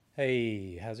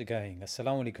Hey, how's it going?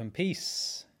 Assalamu alaikum,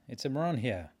 peace. It's Imran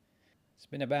here. It's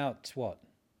been about,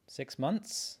 6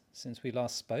 months since we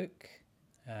last spoke.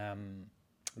 A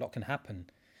lot can happen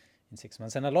in 6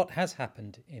 months, and a lot has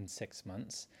happened in 6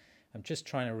 months. I'm just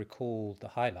trying to recall the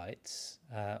highlights.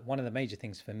 One of the major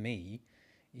things for me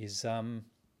is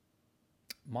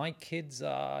my kids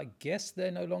are, I guess they're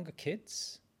no longer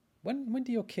kids. When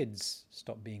do your kids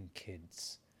stop being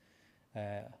kids?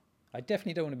 Uh, I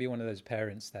definitely don't want to be one of those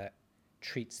parents that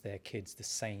treats their kids the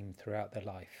same throughout their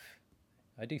life.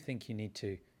 I do think you need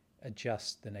to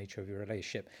adjust the nature of your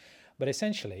relationship. But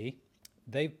essentially,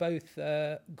 they've both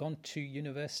gone to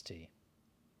university.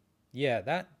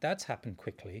 Yeah, that's happened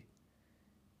quickly.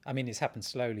 I mean, it's happened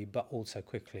slowly, but also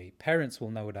quickly. Parents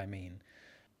will know what I mean.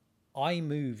 I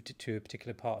moved to a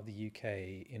particular part of the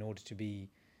UK in order to be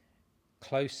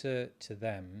closer to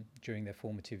them during their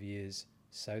formative years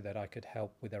so that I could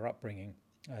help with their upbringing,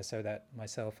 so that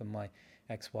myself and my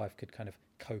ex wife could kind of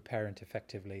co parent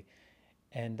effectively.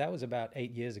 And that was about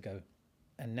 8 years ago.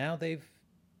 And now they've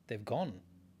gone.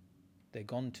 They've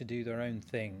gone to do their own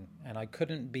thing. And I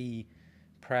couldn't be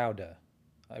prouder.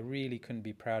 I really couldn't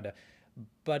be prouder.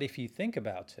 But if you think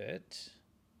about it,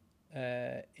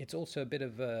 it's also a bit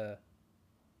of a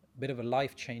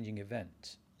life changing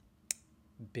event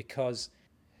because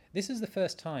this is the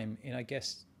first time in, I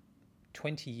guess,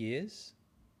 20 years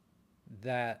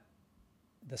that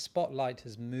the spotlight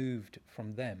has moved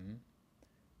from them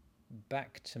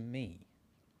back to me.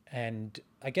 And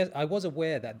I guess I was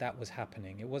aware that that was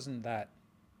happening. It wasn't that,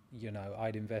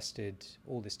 I'd invested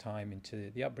all this time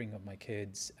into the upbringing of my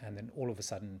kids and then all of a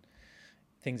sudden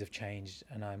things have changed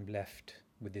and I'm left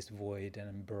with this void and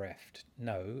I'm bereft.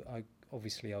 No, I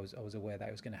was aware that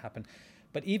it was going to happen.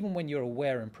 But even when you're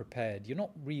aware and prepared, you're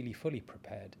not really fully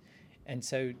prepared. And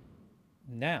so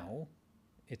now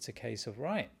it's a case of,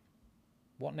 right,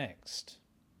 what next?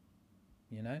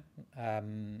 You know,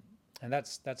 and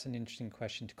that's an interesting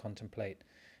question to contemplate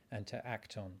and to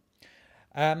act on.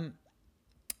 Um,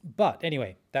 but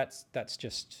anyway, that's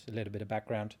just a little bit of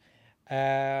background.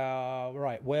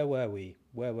 Right, where were we?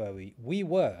 Where were we? We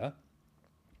were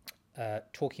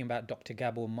talking about Dr.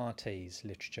 Gabor Mate's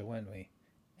literature, weren't we?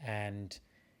 And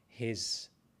his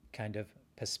kind of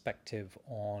perspective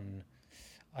on,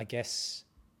 I guess,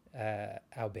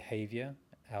 our behavior,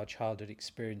 our childhood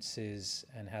experiences,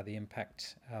 and how they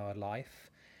impact our life.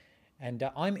 And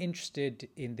I'm interested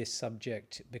in this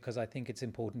subject because I think it's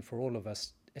important for all of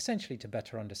us, essentially, to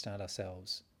better understand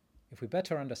ourselves. If we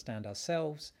better understand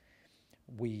ourselves,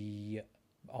 we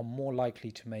are more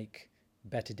likely to make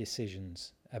better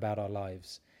decisions about our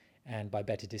lives. And by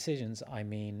better decisions, I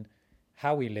mean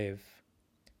how we live,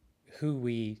 who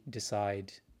we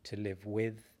decide to live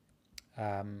with,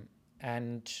 um,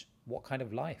 and what kind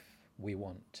of life we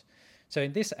want. So,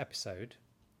 in this episode,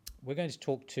 we're going to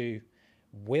talk to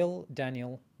Will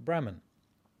Daniel Bramman.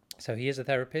 So, he is a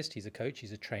therapist, he's a coach,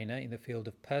 he's a trainer in the field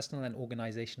of personal and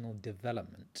organizational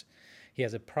development. He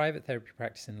has a private therapy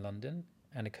practice in London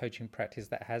and a coaching practice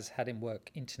that has had him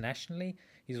work internationally.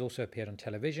 He's also appeared on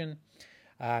television.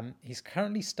 He's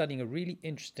currently studying a really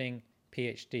interesting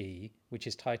PhD, which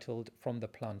is titled From the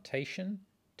Plantation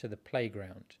to the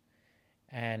Playground,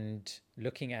 and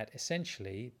looking at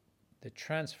essentially the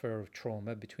transfer of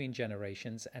trauma between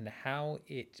generations and how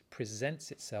it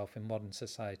presents itself in modern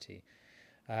society,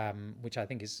 which I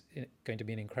think is going to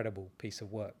be an incredible piece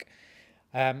of work.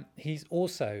 He's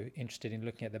also interested in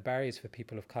looking at the barriers for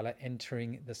people of color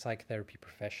entering the psychotherapy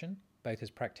profession, both as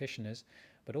practitioners,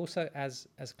 but also as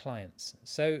clients.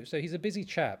 So he's a busy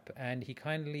chap, and he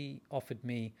kindly offered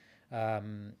me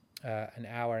an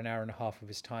hour and a half of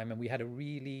his time, and we had a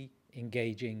really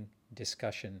engaging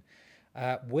discussion.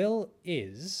 Will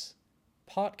is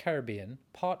part Caribbean,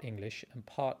 part English, and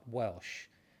part Welsh,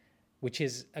 which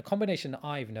is a combination that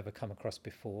I've never come across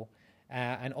before,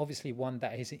 and obviously one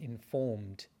that has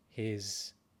informed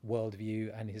his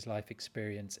worldview and his life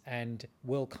experience. And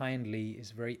Will kindly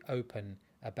is very open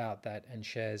about that and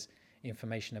shares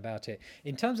information about it.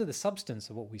 In terms of the substance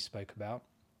of what we spoke about,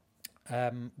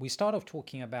 we start off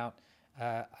talking about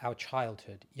our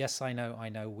childhood. Yes, I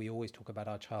know, we always talk about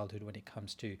our childhood when it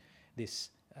comes to this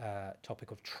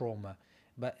topic of trauma,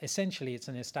 but essentially it's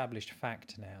an established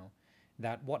fact now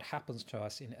that what happens to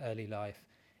us in early life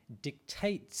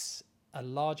dictates a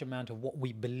large amount of what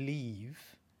we believe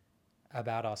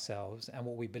about ourselves, and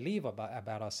what we believe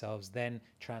about ourselves then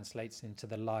translates into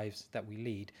the lives that we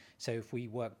lead. So if we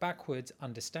work backwards,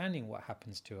 understanding what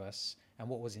happens to us and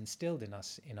what was instilled in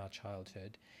us in our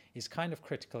childhood is kind of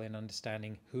critical in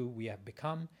understanding who we have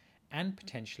become and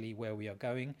potentially where we are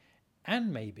going,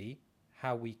 and maybe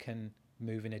how we can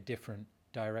move in a different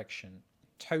direction.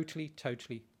 Totally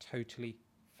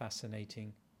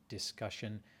fascinating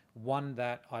discussion. One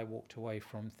that I walked away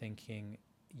from thinking,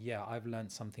 yeah, I've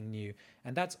learned something new.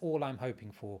 And that's all I'm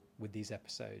hoping for with these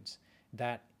episodes.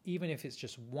 That even if it's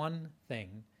just one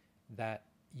thing that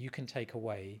you can take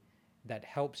away that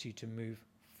helps you to move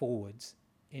forwards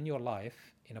in your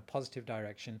life in a positive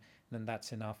direction, then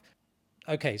that's enough.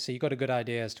 Okay, so you got a good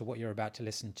idea as to what you're about to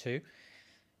listen to.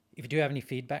 If you do have any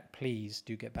feedback, please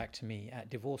do get back to me at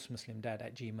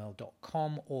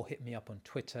divorcedmuslimdad@gmail.com or hit me up on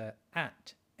Twitter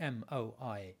at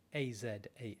MOIAZAM.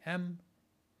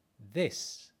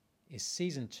 This is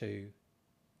Season 2,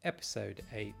 Episode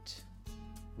 8,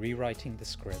 Rewriting the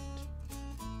Script.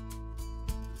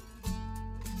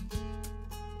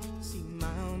 See, my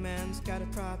old man's got a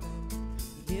problem.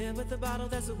 He live with the bottle,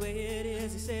 that's the way it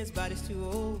is. He says his body's too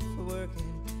old for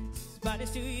working. His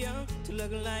body's too young to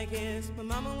look like his. My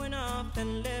mama went off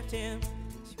and left him.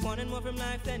 She wanted more from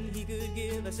life than he could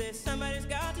give. I said somebody's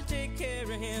got to take care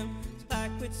of him. So I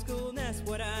quit school and that's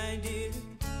what I did.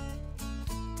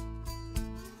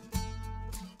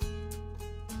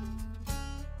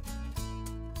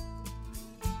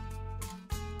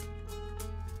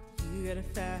 You got a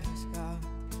fast car.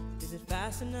 Is it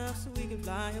fast enough so we can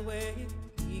fly away?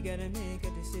 We gotta make a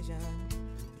decision.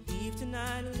 Leave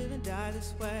tonight or live and die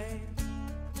this way.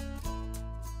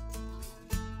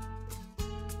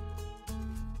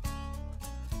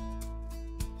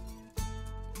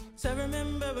 So I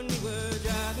remember when we were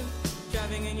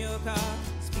driving in your car.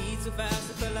 Speed so fast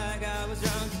I felt like I was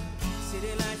drunk.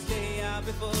 City lights day out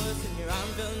before us, and your arm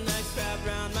felt nice wrapped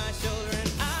around my shoulder.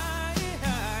 And I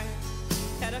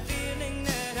had a feeling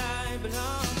that I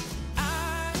belonged.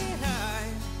 I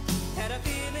had a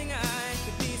feeling I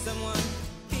could be someone,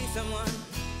 be someone,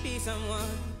 be someone.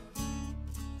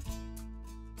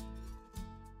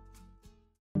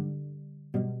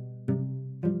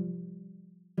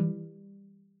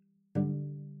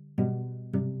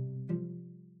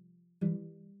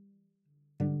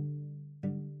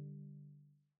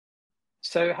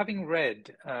 So having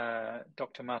read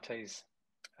Dr. Mate's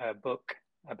book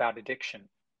about addiction,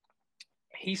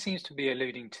 he seems to be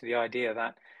alluding to the idea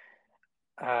that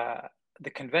the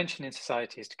convention in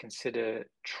society is to consider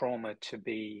trauma to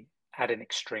be at an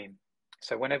extreme.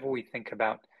 So whenever we think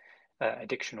about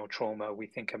addiction or trauma, we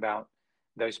think about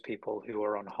those people who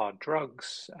are on hard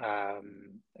drugs,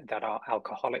 that are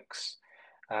alcoholics,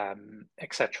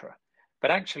 etc.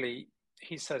 But actually,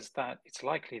 he says that it's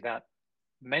likely that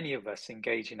many of us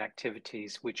engage in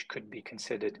activities which could be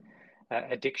considered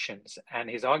addictions. And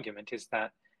his argument is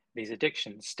that these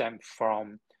addictions stem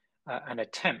from an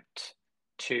attempt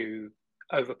to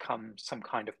overcome some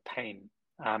kind of pain.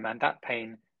 And that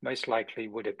pain most likely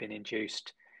would have been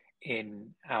induced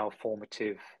in our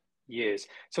formative years.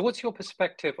 So what's your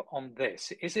perspective on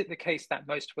this? Is it the case that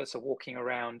most of us are walking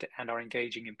around and are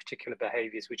engaging in particular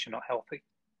behaviors which are not healthy?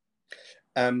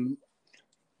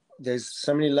 There's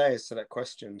so many layers to that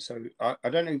question. So I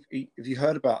don't know if you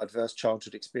heard about adverse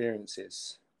childhood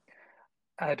experiences.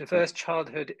 Adverse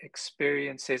childhood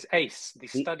experiences, ACE, the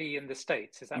study in the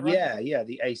States, is that right? Yeah,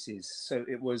 the ACEs. So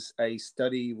it was a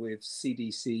study with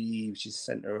CDC, which is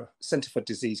Center for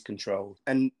Disease Control.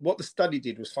 And what the study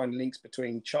did was find links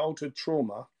between childhood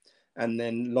trauma and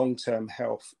then long-term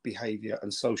health, behavior,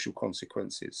 and social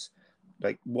consequences,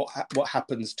 like what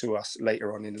happens to us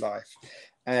later on in life.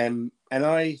 And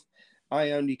I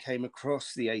only came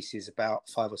across the ACEs about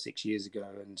 5 or 6 years ago,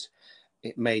 and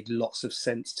it made lots of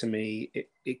sense to me.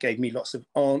 It gave me lots of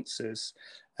answers.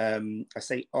 I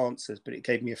say answers, but it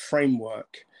gave me a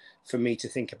framework for me to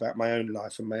think about my own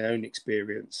life and my own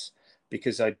experience,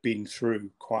 because I'd been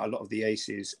through quite a lot of the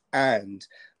ACEs, and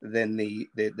then the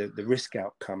risk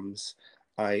outcomes,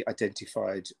 I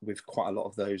identified with quite a lot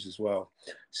of those as well.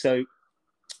 So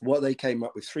what they came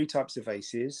up with 3 types of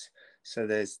ACEs. So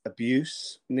there's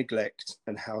abuse, neglect,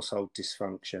 and household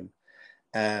dysfunction.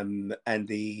 And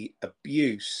the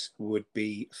abuse would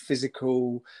be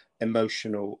physical,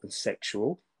 emotional, and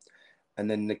sexual. And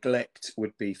then neglect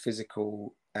would be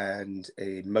physical and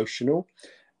emotional.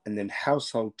 And then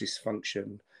household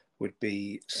dysfunction would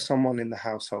be someone in the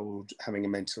household having a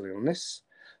mental illness,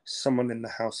 someone in the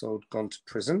household gone to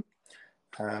prison,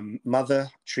 mother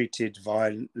treated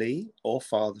violently or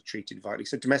father treated violently,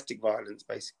 so domestic violence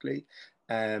basically,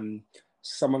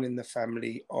 someone in the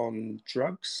family on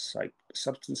drugs like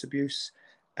substance abuse,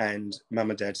 and mum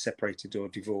and dad separated or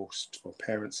divorced, or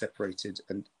parents separated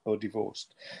or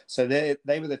divorced. So they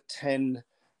were the 10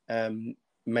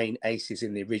 main ACEs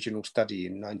in the original study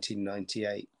in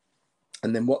 1998.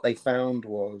 And then what they found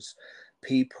was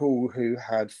people who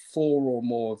had 4 or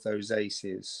more of those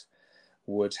ACEs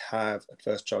would have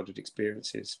adverse childhood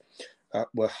experiences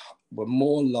were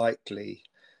more likely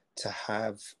to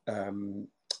have,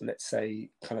 let's say,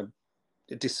 kind of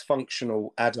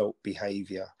dysfunctional adult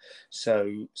behavior.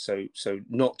 So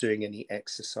not doing any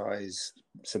exercise,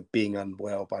 so being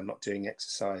unwell by not doing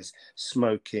exercise,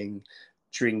 smoking,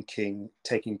 drinking,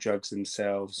 taking drugs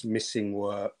themselves, missing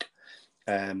work,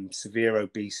 severe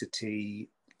obesity,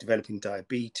 developing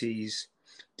diabetes,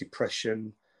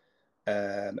 depression,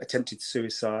 attempted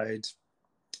suicide,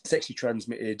 sexually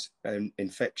transmitted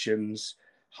infections,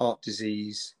 heart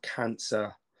disease,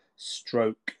 cancer,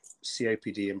 stroke,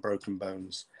 COPD, and broken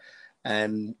bones.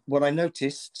 And what I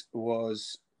noticed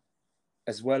was,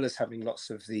 as well as having lots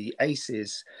of the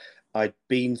ACEs, I'd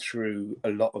been through a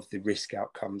lot of the risk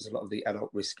outcomes, a lot of the adult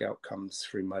risk outcomes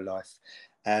through my life.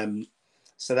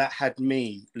 So that had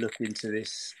me look into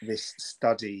this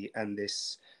study and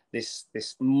this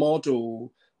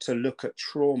model to look at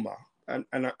trauma. And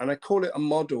I call it a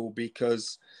model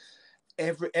because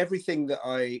everything that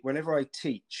whenever I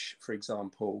teach, for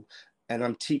example, and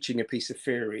I'm teaching a piece of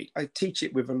theory, I teach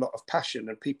it with a lot of passion,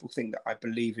 and people think that I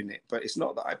believe in it, but it's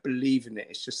not that I believe in it.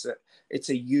 It's just that it's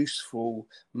a useful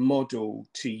model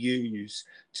to use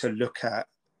to look at,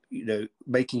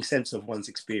 making sense of one's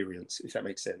experience, if that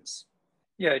makes sense.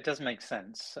 Yeah, it does make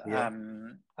sense. Yeah.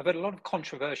 I've heard a lot of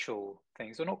controversial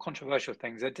things, or not controversial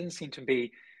things. There didn't seem to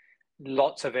be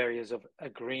lots of areas of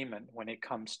agreement when it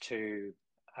comes to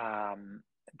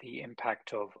the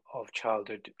impact of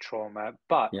childhood trauma,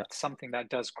 but something that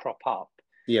does crop up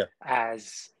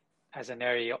as an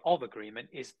area of agreement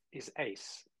is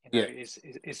ACE.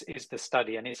 Is the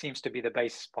study, and it seems to be the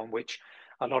basis upon which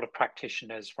a lot of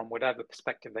practitioners, from whatever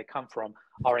perspective they come from,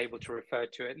 are able to refer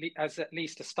to it as at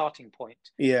least a starting point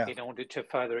in order to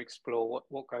further explore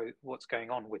what's going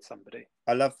on with somebody.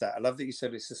 I love that. I love that you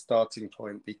said it's a starting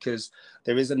point, because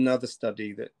there is another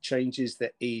study that changes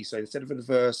the E. So instead of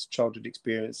adverse childhood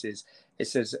experiences, it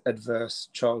says adverse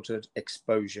childhood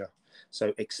exposure.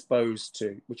 So exposed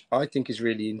to, which I think is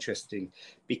really interesting,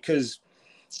 because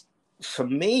for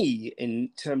me, in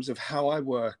terms of how I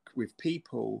work with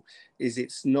people, is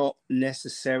it's not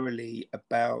necessarily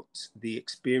about the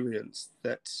experience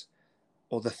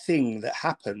or the thing that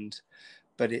happened,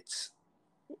 but it's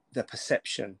the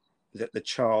perception that the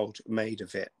child made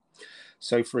of it.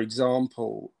 So, for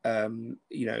example,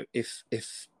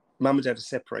 if mum and dad are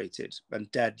separated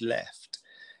and dad left,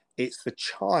 it's the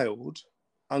child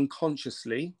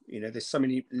unconsciously, there's so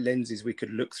many lenses we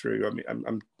could look through. I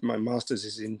mean, my master's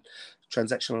is in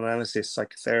transactional analysis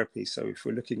psychotherapy. So if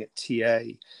we're looking at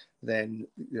TA, then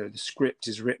the script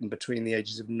is written between the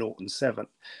ages of 0 and 7.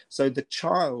 So the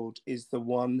child is the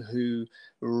one who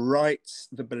writes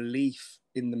the belief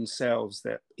in themselves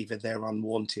that either they're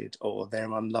unwanted or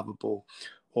they're unlovable,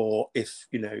 or if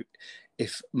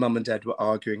mum and dad were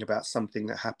arguing about something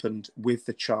that happened with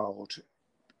the child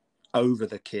over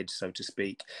the kid, so to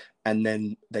speak, and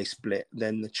then they split,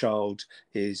 then the child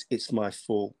is, it's my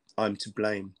fault, I'm to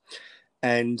blame.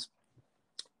 And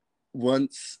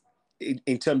once,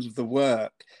 in terms of the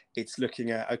work, it's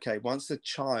looking at, okay, once the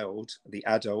child, the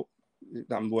adult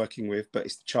that I'm working with, but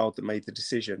it's the child that made the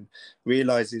decision,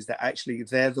 realizes that actually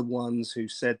they're the ones who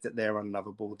said that they're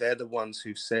unlovable, they're the ones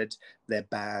who said they're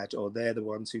bad, or they're the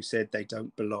ones who said they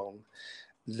don't belong,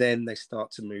 then they start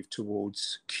to move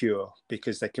towards cure,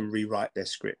 because they can rewrite their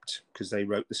script, because they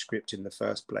wrote the script in the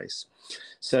first place.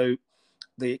 So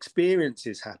the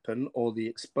experiences happen, or the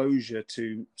exposure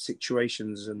to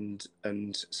situations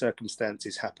and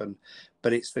circumstances happen,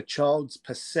 but it's the child's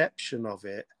perception of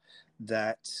it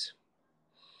that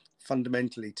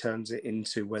fundamentally turns it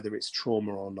into whether it's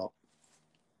trauma or not.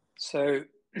 So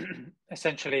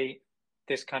essentially,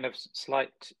 this kind of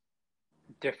slight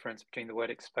difference between the word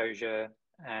exposure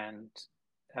and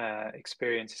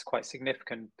experience is quite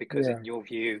significant, because in your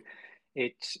view,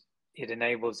 it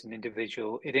enables an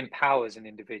individual, it empowers an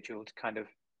individual to kind of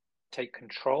take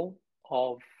control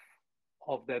of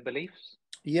their beliefs.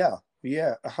 Yeah,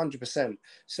 100%.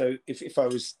 So if I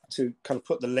was to kind of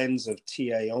put the lens of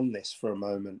TA on this for a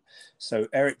moment, so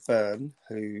Eric Berne,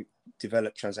 who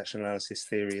developed transactional analysis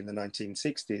theory in the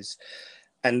 1960s,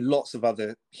 and lots of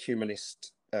other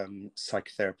humanist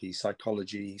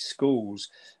psychology schools,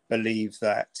 believe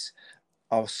that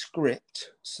our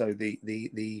script, so the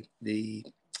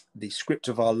script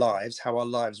of our lives, how our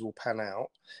lives will pan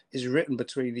out, is written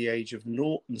between the age of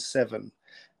 0 and 7,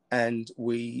 and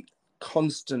we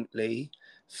constantly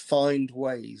find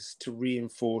ways to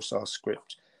reinforce our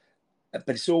script, but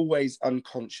it's always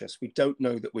unconscious. We don't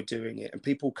know that we're doing it, and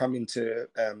people come into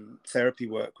therapy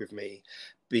work with me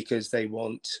because they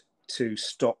want to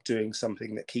stop doing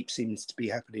something that seems to be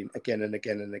happening again and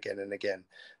again and again and again.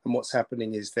 And what's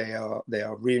happening is they are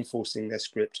reinforcing their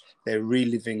script, they're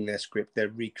reliving their script, they're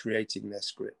recreating their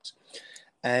script.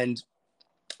 And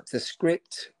the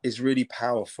script is really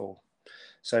powerful.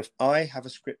 So if I have a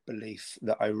script belief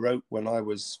that I wrote when I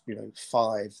was,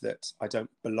 5, that I don't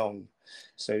belong.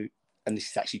 So, and this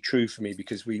is actually true for me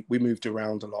because we moved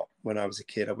around a lot when I was a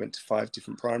kid. I went to 5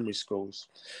 different primary schools.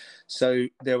 So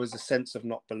there was a sense of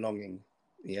not belonging.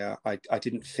 Yeah, I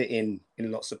didn't fit in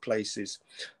lots of places.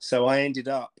 So I ended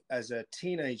up as a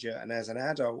teenager and as an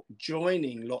adult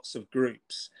joining lots of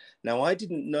groups. Now, I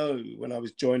didn't know when I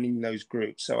was joining those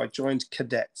groups. So I joined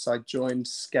cadets, I joined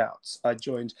scouts, I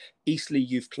joined Eastleigh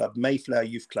Youth Club, Mayflower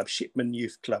Youth Club, Shipman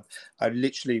Youth Club. I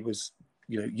literally was,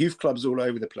 youth clubs all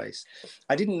over the place.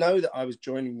 I didn't know that I was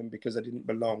joining them because I didn't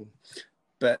belong.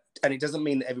 And it doesn't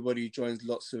mean that everybody who joins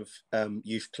lots of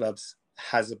youth clubs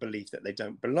has a belief that they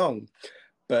don't belong.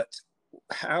 But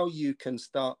how you can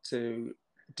start to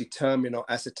determine or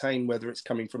ascertain whether it's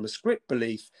coming from a script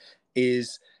belief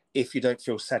is if you don't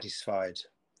feel satisfied.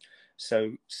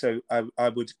 So I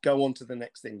would go on to the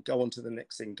next thing, go on to the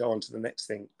next thing, go on to the next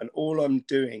thing. And all I'm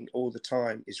doing all the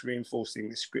time is reinforcing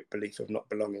the script belief of not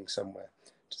belonging somewhere.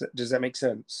 Does that make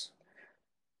sense?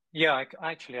 Yeah,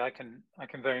 I can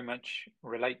very much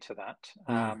relate to that.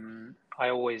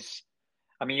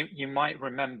 You might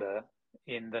remember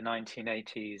in the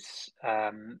 1980s,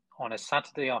 on a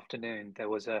Saturday afternoon, there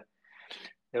was a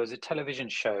television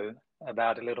show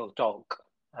about a little dog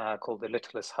called The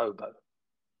Littlest Hobo.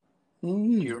 Do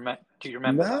you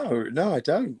remember that? No, I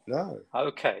don't. No.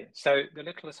 Okay, so The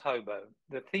Littlest Hobo,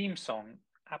 the theme song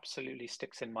absolutely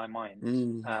sticks in my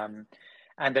mind.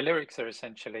 And the lyrics are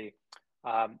essentially,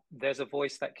 there's a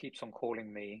voice that keeps on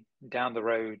calling me down the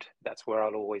road, that's where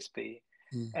I'll always be.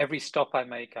 Every stop I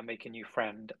make a new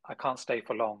friend. I can't stay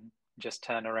for long, just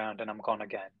turn around and I'm gone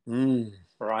again.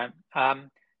 Right?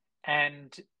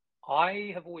 And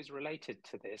I have always related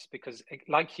to this because,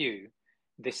 like you,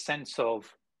 this sense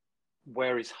of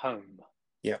where is home,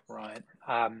 right,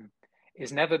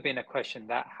 has never been a question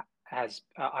that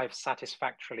I've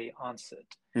satisfactorily answered.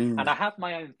 And I have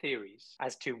my own theories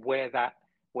as to where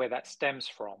that stems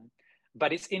from.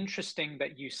 But it's interesting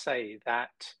that you say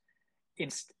that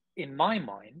in my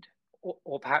mind,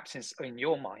 or perhaps in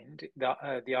your mind,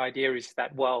 the idea is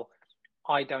that, well,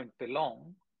 I don't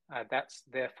belong. That's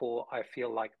therefore I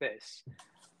feel like this,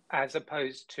 as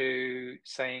opposed to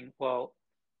saying, well,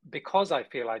 because I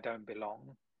feel I don't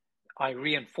belong, I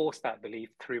reinforce that belief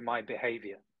through my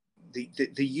behavior.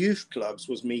 The youth clubs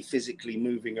was me physically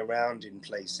moving around in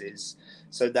places,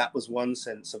 so that was one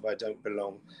sense of I don't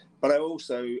belong. But I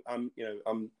also,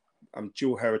 I'm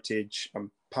dual heritage. I'm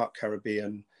part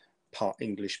Caribbean, part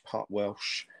English, part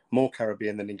Welsh, more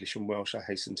Caribbean than English and Welsh, I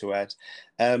hasten to add.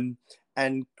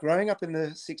 And growing up in the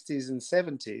 60s and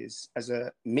 70s as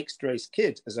a mixed race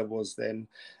kid, as I was then,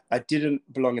 I didn't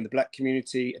belong in the black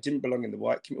community. I didn't belong in the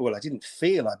white community. Well, I didn't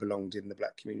feel I belonged in the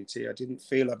black community. I didn't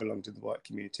feel I belonged in the white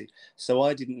community. So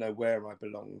I didn't know where I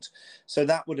belonged. So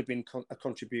that would have been a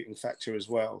contributing factor as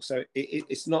well. So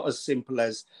it's not as simple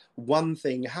as one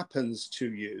thing happens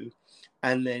to you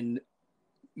and then,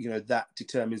 that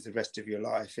determines the rest of your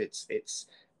life. It's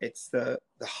the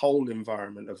whole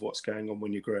environment of what's going on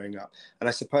when you're growing up. And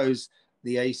I suppose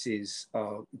the ACEs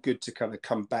are good to kind of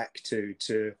come back to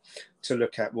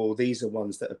look at, well, these are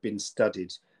ones that have been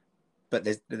studied, but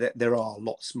there are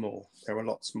lots more. There are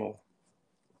lots more.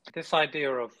 This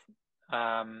idea of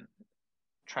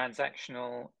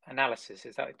transactional analysis,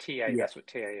 is that TA? Yeah. That's what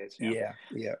TA is. Yeah.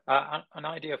 An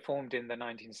idea formed in the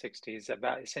 1960s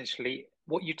about essentially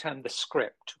what you term the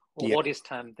script, or what is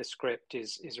termed the script,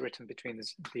 is written between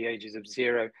the ages of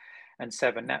 0 and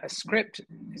 7. Now, a script,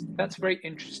 that's a very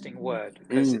interesting word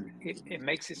because it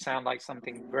makes it sound like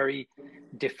something very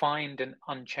defined and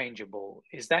unchangeable.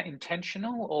 Is that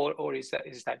intentional, or is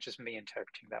that just me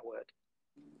interpreting that word?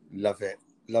 Love it.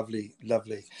 Lovely.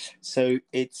 So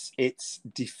it's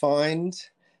defined,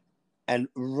 and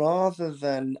rather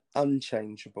than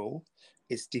unchangeable,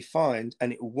 it's defined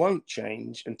and it won't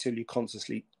change until you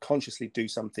consciously do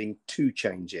something to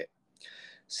change it.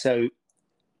 So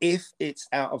if it's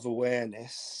out of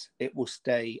awareness, it will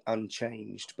stay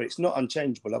unchanged, but it's not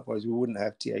unchangeable. Otherwise we wouldn't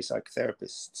have TA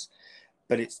psychotherapists.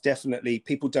 But it's definitely,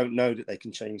 people don't know that they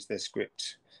can change their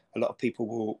script. A lot of people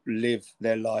will live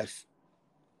their life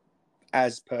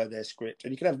as per their script.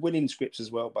 And you can have winning scripts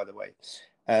as well, by the way,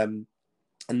 and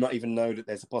not even know that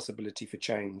there's a possibility for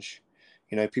change.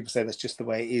 People say that's just the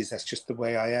way it is. That's just the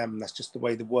way I am. That's just the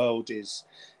way the world is.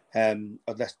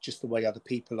 Or that's just the way other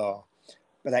people are.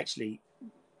 But actually,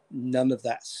 none of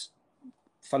that's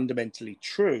fundamentally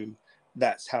true,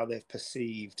 that's how they've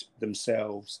perceived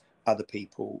themselves, other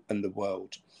people, and the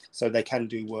world. So they can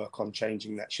do work on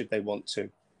changing that should they want to.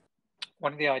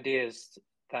 One of the ideas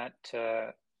that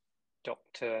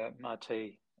Dr.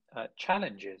 Mate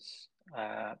challenges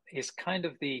is kind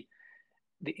of the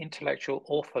intellectual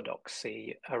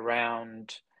orthodoxy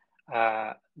around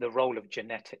the role of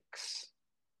genetics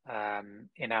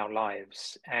in our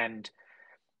lives. And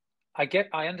I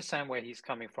understand where he's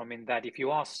coming from, in that if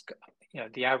you ask,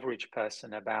 the average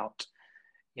person about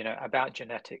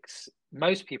genetics,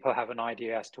 most people have an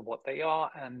idea as to what they are,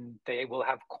 and they will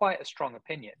have quite a strong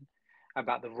opinion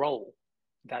about the role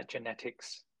that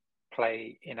genetics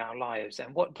play in our lives.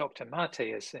 And what Dr.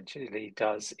 Mate essentially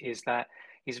does is that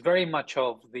he's very much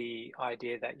of the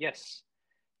idea that, yes,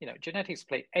 genetics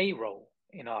play a role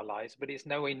in our lives, but it's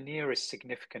nowhere near as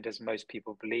significant as most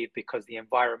people believe, because the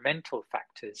environmental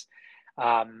factors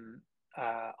are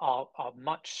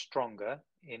much stronger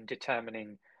in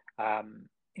determining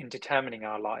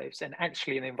our lives. And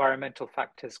actually, the environmental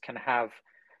factors can have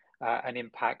an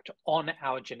impact on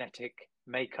our genetic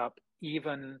makeup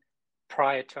even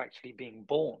prior to actually being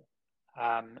born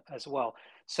as well.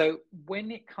 So when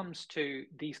it comes to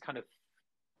these kind of,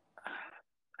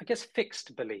 I guess,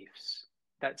 fixed beliefs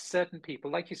that certain people,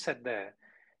 like you said there,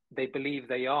 they believe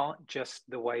they are just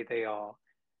the way they are,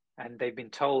 and they've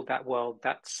been told that, well,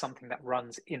 that's something that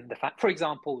runs in the fact. For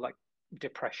example, like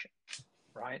depression,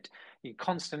 right? You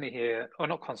constantly hear, or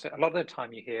not constantly, a lot of the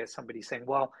time you hear somebody saying,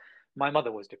 well, my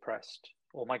mother was depressed,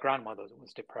 or my grandmother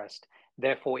was depressed,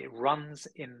 therefore it runs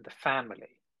in the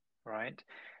family, right?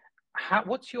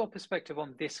 What's your perspective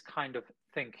on this kind of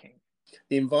thinking?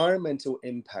 The environmental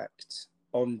impact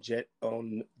on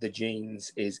the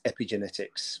genes is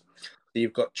epigenetics. So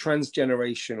you've got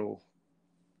transgenerational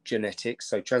genetics,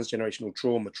 so transgenerational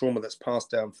trauma that's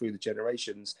passed down through the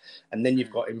generations, and then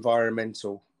you've got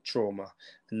environmental trauma,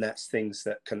 and that's things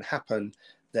that can happen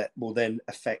that will then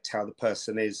affect how the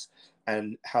person is,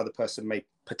 and how the person may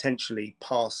potentially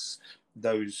pass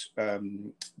those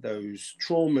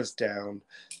traumas down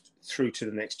through to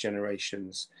the next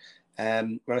generations.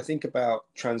 When I think about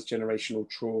transgenerational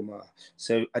trauma,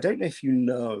 so I don't know if you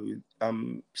know,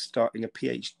 I'm starting a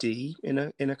PhD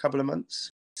in a couple of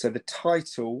months. So the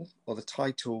title, or the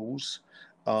titles,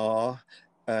 are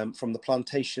From the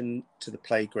Plantation to the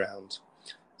Playground.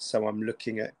 So I'm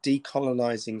looking at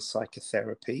decolonizing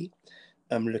psychotherapy.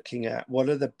 I'm looking at what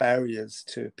are the barriers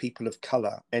to people of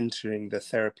color entering the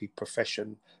therapy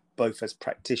profession, both as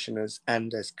practitioners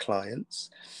and as clients.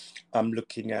 I'm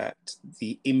looking at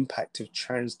the impact of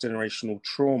transgenerational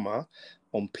trauma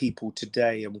on people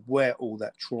today and where all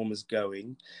that trauma is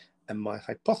going. And my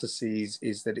hypothesis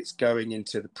is that it's going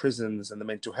into the prisons and the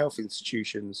mental health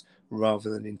institutions rather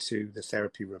than into the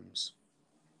therapy rooms.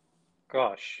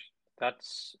 Gosh,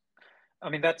 that's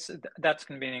going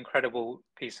to be an incredible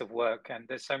piece of work. And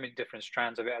there's so many different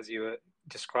strands of it, as you were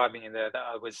describing in there, that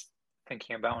I was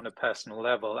thinking about on a personal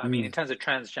level. I mean, in terms of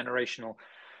transgenerational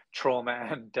trauma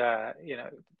and,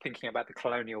 thinking about the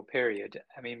colonial period,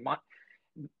 I mean,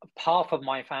 half of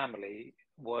my family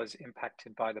was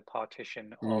impacted by the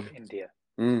partition of India.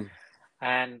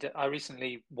 And I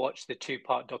recently watched the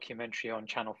 2-part documentary on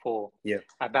Channel 4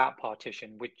 about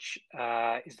partition, which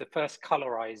is the first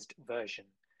colorized version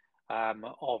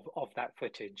of that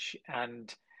footage.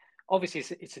 And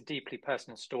obviously it's a deeply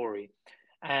personal story.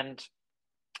 And,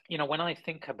 when I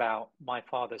think about my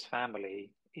father's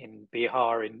family in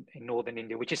Bihar, in northern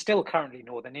India, which is still currently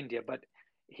northern India, but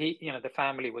the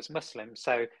family was Muslim,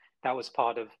 so that was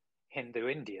part of Hindu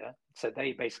India. So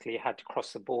they basically had to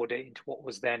cross the border into what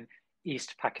was then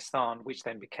East Pakistan, which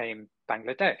then became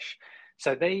Bangladesh.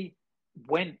 So they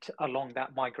went along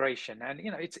that migration, and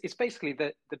it's basically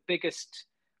the biggest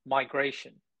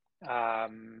migration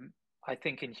I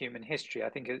think in human history. I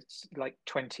think it's like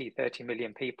 20-30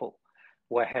 million people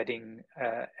were heading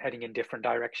in different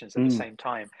directions at the same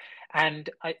time. And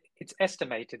it's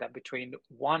estimated that between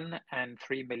 1 and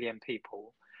 3 million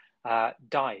people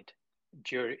died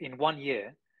in 1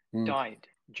 year, died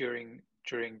during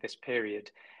this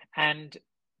period. And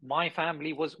my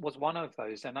family was one of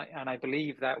those. And I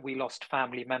believe that we lost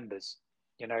family members,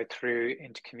 through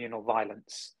intercommunal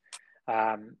violence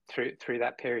through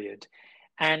that period.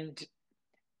 And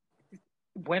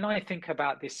when I think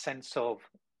about this sense of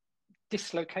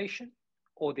dislocation,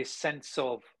 or this sense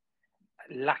of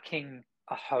lacking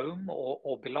a home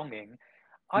or belonging,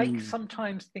 I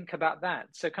sometimes think about that.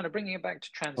 So kind of bringing it back to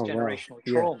transgenerational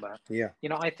trauma,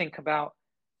 I think about,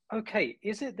 okay,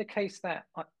 is it the case that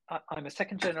I'm a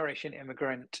second generation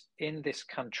immigrant in this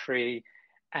country,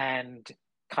 and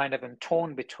kind of am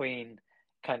torn between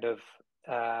kind of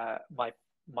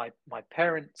my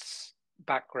parents'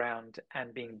 background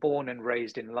and being born and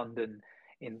raised in London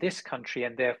in this country,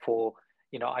 and therefore,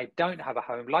 you know, I don't have a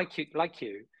home like you,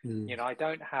 you know, I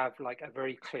don't have like a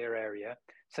very clear area.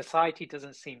 Society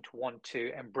doesn't seem to want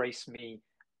to embrace me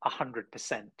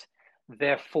 100%.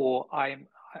 Therefore,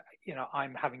 you know,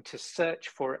 I'm having to search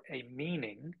for a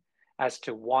meaning as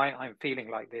to why I'm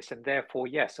feeling like this. And therefore,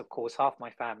 yes, of course, half my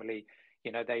family,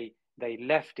 you know, they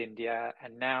left India,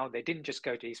 and now they didn't just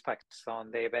go to East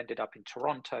Pakistan. They've ended up in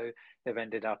Toronto. They've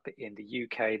ended up in the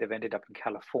UK. They've ended up in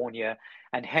California.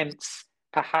 And hence,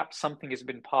 perhaps something has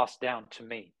been passed down to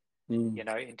me, you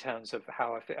know, in terms of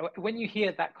how I feel. When you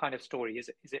hear that kind of story, is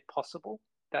it possible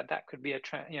that that could be a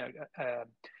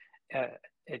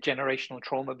generational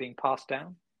trauma being passed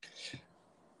down?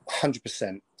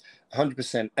 100%,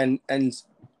 100%. And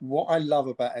what I love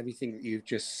about everything that you've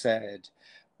just said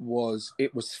was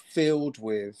it was filled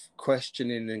with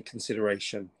questioning and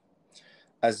consideration,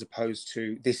 as opposed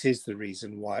to this is the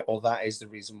reason why, or that is the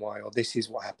reason why, or this is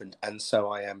what happened, and so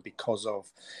I am because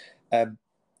of.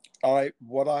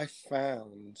 What I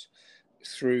found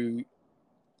through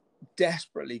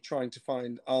desperately trying to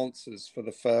find answers for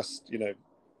the first, you know,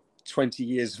 20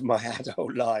 years of my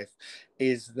adult life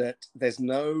is that there's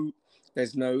no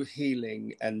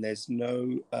healing and there's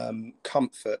no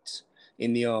comfort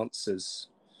in the answers,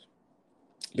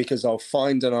 because I'll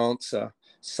find an answer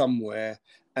somewhere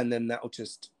and then that'll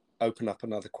just open up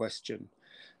another question.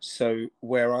 So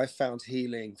where I found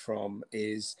healing from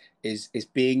is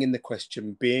being in the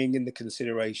question, being in the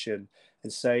consideration,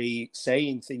 and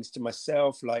saying things to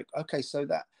myself like, okay, so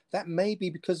that may be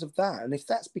because of that. And if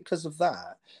that's because of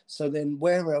that, so then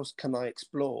where else can I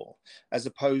explore? As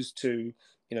opposed to,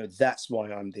 you know, that's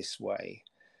why I'm this way.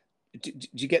 Do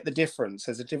you get the difference?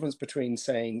 There's a difference between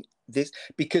saying this,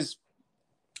 because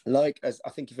like, as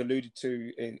I think you've alluded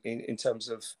to in terms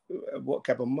of what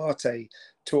Gabor Mate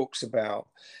talks about,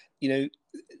 you know,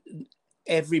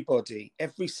 everybody,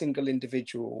 every single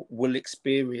individual will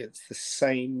experience the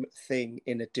same thing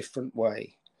in a different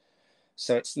way.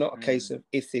 So it's not a case of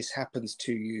if this happens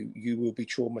to you, you will be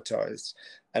traumatized.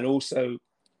 And also,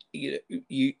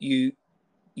 you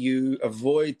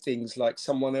avoid things like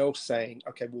someone else saying,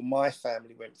 okay, well, my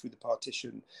family went through the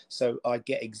partition, so I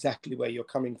get exactly where you're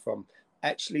coming from.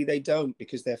 Actually, they don't,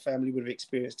 because their family would have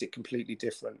experienced it completely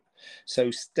different. So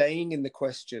staying in the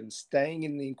question, staying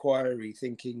in the inquiry,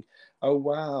 thinking, oh,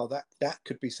 wow, that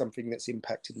could be something that's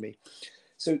impacted me.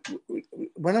 So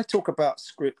when I talk about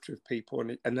script with people,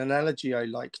 an analogy I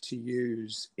like to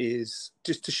use is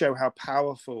just to show how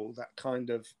powerful that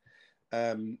kind of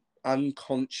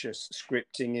unconscious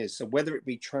scripting is. So whether it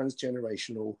be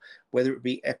transgenerational, whether it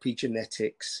be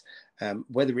epigenetics,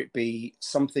 whether it be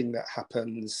something that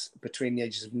happens between the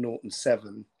ages of 0 and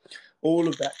 7, all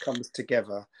of that comes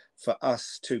together for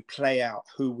us to play out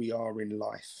who we are in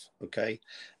life. Okay.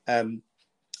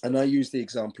 And I use the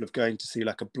example of going to see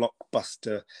like a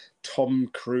blockbuster Tom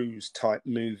Cruise type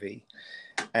movie.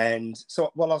 And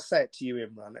so, well, I'll say it to you,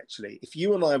 Imran, actually. If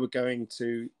you and I were going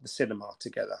to the cinema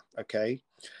together, okay,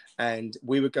 and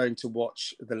we were going to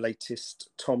watch the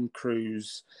latest Tom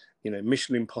Cruise, you know,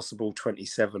 Mission Impossible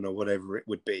 27 or whatever it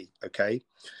would be, okay?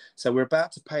 So we're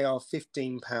about to pay our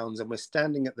 £15 and we're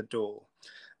standing at the door.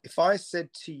 If I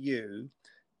said to you,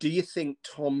 do you think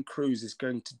Tom Cruise is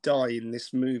going to die in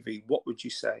this movie? What would you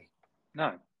say?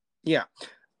 No. Yeah.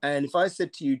 And if I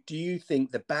said to you, do you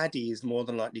think the baddie is more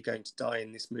than likely going to die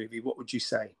in this movie? What would you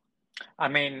say? I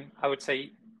mean, I would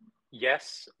say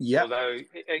yes. Yeah.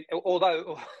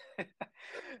 Although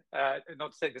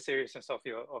not to take the seriousness of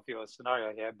your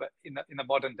scenario here, but in the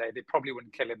modern day, they probably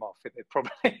wouldn't kill him off. They'd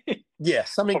probably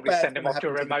something probably send him off to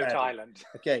a remote island.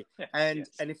 Okay. And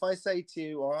if I say to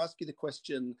you, or ask you the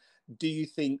question, do you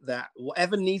think that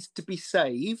whatever needs to be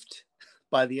saved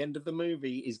by the end of the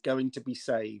movie is going to be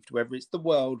saved, whether it's the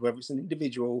world, whether it's an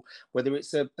individual, whether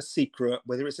it's a secret,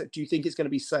 do you think it's going to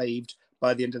be saved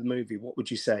by the end of the movie? What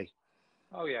would you say?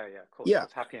 Oh yeah, of course. Yeah,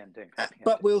 happy ending.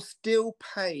 But we'll still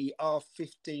pay our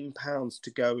 £15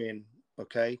 to go in,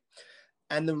 okay?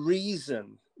 And the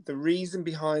reason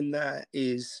behind that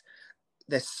is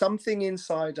there's something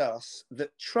inside us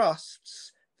that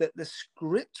trusts that the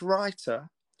script writer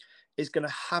is going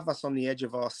to have us on the edge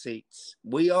of our seats.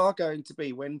 We are going to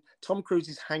be, when Tom Cruise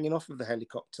is hanging off of the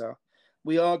helicopter,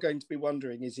 we are going to be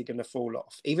wondering, is he going to fall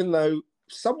off? Even though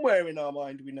somewhere in our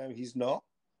mind we know he's not.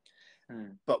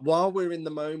 But while we're in the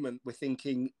moment, we're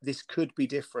thinking this could be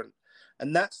different.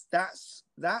 And that's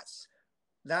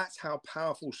how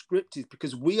powerful script is,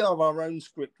 because we are our own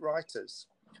script writers.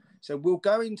 So we'll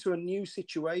go into a new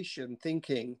situation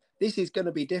thinking this is going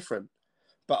to be different.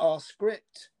 But our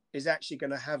script is actually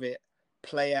going to have it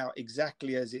play out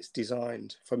exactly as it's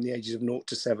designed from the ages of 0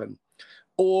 to 7,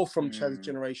 or from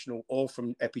transgenerational, or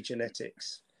from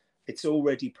epigenetics. It's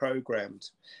already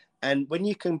programmed. And when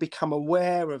you can become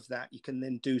aware of that, you can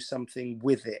then do something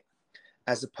with it,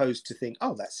 as opposed to think,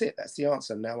 oh, that's it, that's the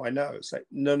answer, now I know. It's like,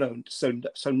 no.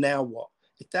 So now what?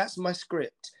 If that's my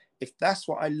script, if that's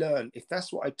what I learned, if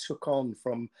that's what I took on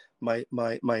from my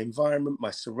environment,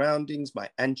 my surroundings, my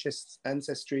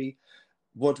ancestry,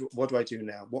 what do I do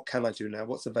now? What can I do now?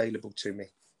 What's available to me?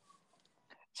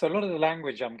 So a lot of the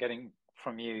language I'm getting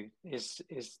from you is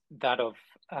that of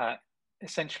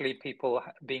essentially people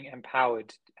being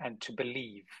empowered and to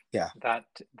believe that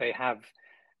they have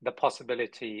the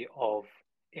possibility of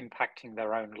impacting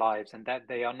their own lives, and that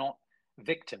they are not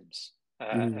victims,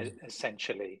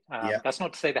 essentially. That's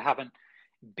not to say they haven't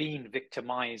been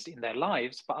victimized in their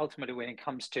lives, but ultimately when it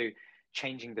comes to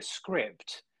changing the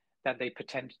script, that they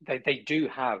do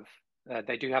have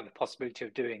the possibility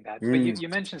of doing that. But you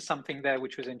mentioned something there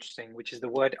which was interesting, which is the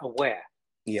word aware.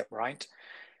 Yep. Right?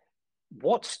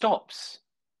 What stops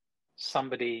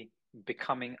somebody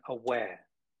becoming aware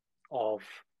of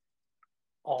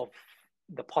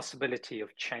the possibility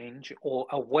of change, or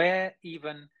aware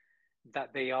even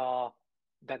that they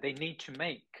need to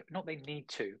make, not they need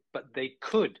to, but they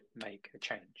could make a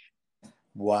change?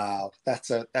 Wow, that's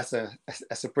a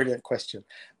brilliant question.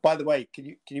 By the way,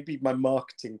 can you be my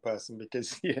marketing person,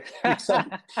 because you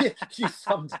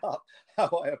summed up how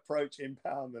I approach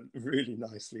empowerment really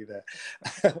nicely there.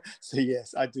 So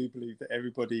yes, I do believe that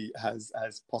everybody has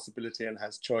possibility and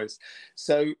has choice.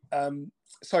 So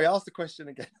sorry, ask the question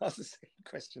again. Ask the second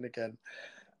question again.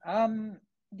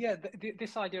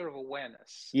 This idea of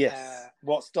awareness. Yes.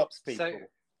 What stops people? So,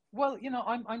 well,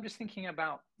 I'm just thinking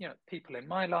about, people in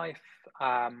my life.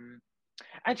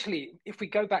 Actually, if we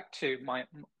go back to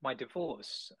my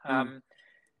divorce,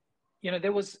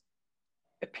 there was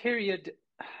a period,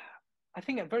 I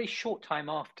think a very short time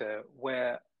after,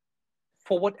 where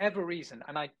for whatever reason,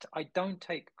 and I don't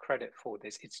take credit for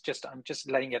this, I'm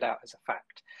just laying it out as a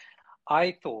fact.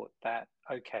 I thought that,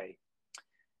 okay,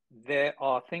 there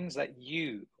are things that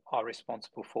you are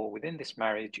responsible for within this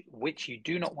marriage which you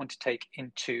do not want to take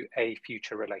into a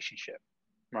future relationship,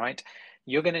 right?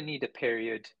 You're going to need a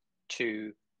period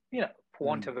to, for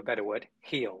want of a better word,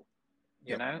 heal,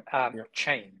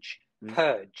 change,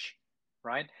 purge,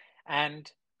 right?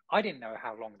 And I didn't know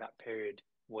how long that period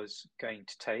was going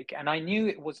to take, and I knew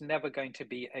it was never going to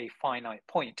be a finite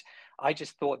point. I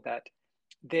just thought that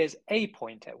there's a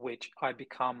point at which I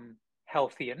become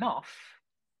healthy enough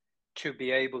to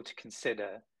be able to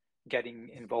consider getting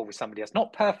involved with somebody else.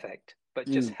 Not perfect, but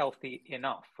just healthy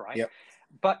enough, right? Yep.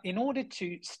 But in order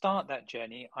to start that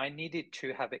journey, I needed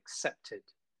to have accepted.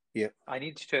 Yep. I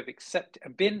needed to have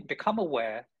become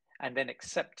aware, and then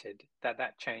accepted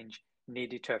that change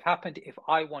needed to have happened if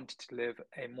I wanted to live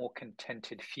a more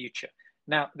contented future.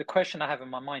 Now, the question I have in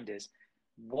my mind is,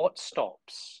 what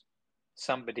stops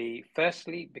somebody,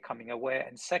 firstly, becoming aware,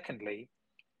 and secondly,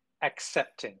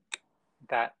 accepting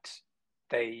that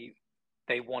they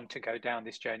want to go down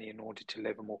this journey in order to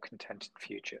live a more contented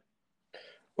future?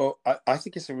 Well, I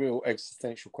think it's a real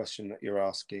existential question that you're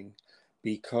asking,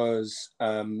 because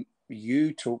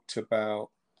you talked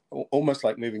about almost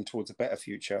like moving towards a better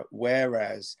future,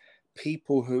 whereas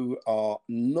people who are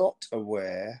not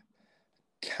aware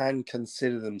can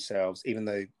consider themselves, even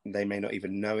though they may not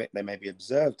even know it, they may be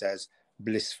observed as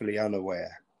blissfully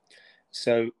unaware.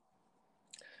 So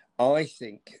I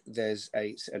think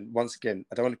and once again,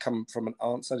 I don't want to come from an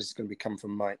answer, this is going to come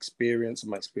from my experience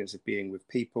and my experience of being with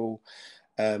people.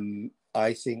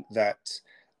 I think that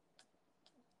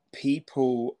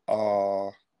people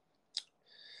are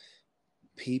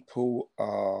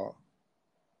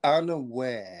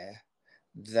unaware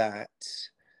that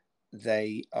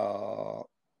they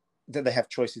have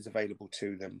choices available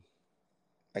to them,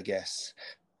 I guess.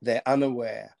 They're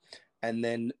unaware. And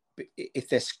then if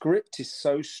their script is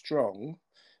so strong,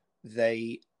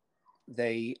 they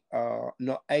are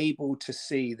not able to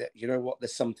see that,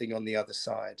 there's something on the other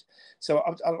side. So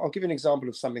I'll give you an example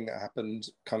of something that happened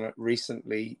kind of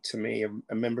recently to me.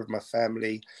 A member of my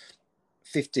family,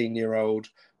 15-year-old,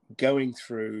 going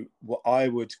through what I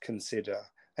would consider,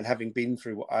 and having been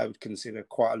through what I would consider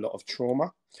quite a lot of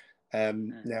trauma.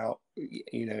 Now,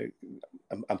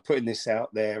 I'm putting this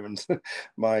out there, and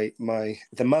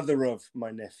the mother of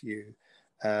my nephew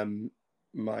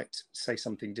might say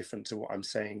something different to what I'm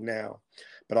saying now,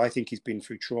 but I think he's been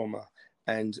through trauma.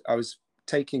 And I was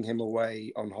taking him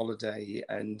away on holiday,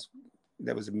 and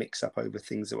there was a mix-up over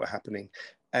things that were happening,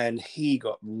 and he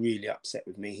got really upset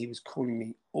with me. He was calling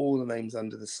me all the names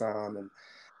under the sun,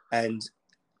 and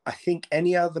I think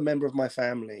any other member of my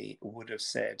family would have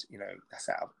said, you know, that's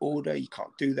out of order. You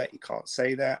can't do that. You can't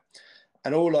say that.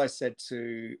 And all I said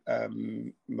to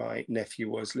my nephew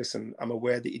was, listen, I'm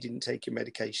aware that you didn't take your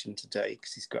medication today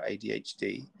because he's got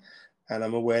ADHD. And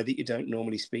I'm aware that you don't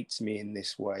normally speak to me in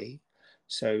this way.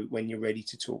 So when you're ready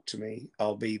to talk to me,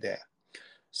 I'll be there.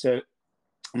 So,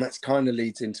 and that's kind of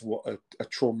leads into what a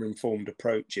trauma-informed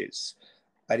approach is.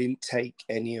 I didn't take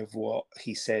any of what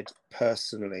he said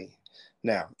personally.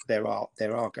 Now, there are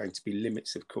going to be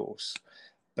limits, of course.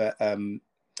 But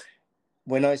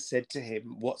when I said to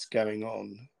him, what's going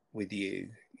on with you?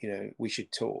 You know, we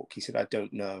should talk. He said, I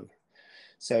don't know.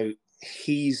 So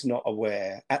he's not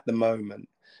aware at the moment.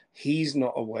 He's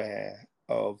not aware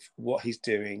of what he's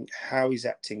doing, how he's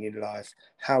acting in life,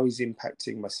 how he's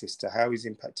impacting my sister, how he's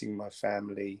impacting my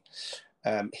family.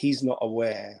 He's not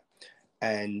aware.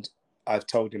 And I've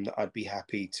told him that I'd be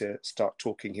happy to start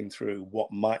talking him through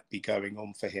what might be going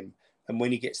on for him. And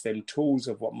when he gets them tools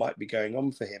of what might be going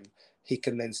on for him, he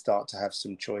can then start to have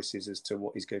some choices as to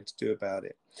what he's going to do about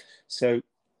it. So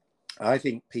I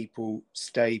think people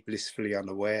stay blissfully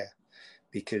unaware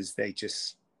because they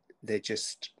just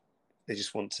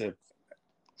want to,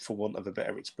 for want of a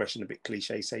better expression, a bit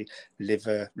cliche, say live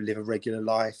a regular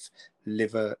life,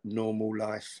 live a normal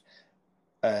life.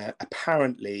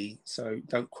 Apparently, so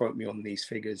don't quote me on these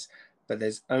figures, but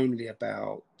there's only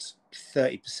about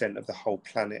 30% of the whole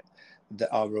planet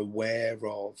that are aware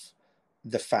of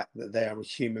the fact that they are a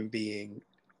human being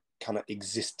kind of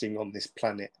existing on this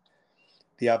planet.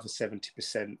 The other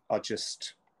 70% are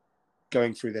just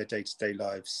going through their day-to-day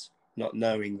lives, not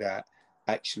knowing that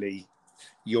actually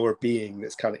you're a being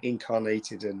that's kind of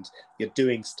incarnated and you're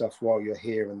doing stuff while you're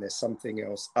here, and there's something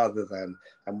else other than,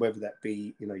 and whether that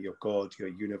be, you know, your God, your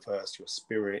universe, your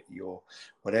spirit, your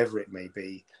whatever it may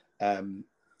be,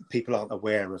 people aren't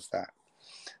aware of that.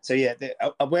 So yeah, the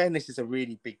awareness is a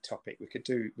really big topic. We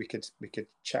could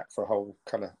chat for a whole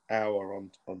kind of hour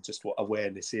on just what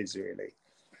awareness is really.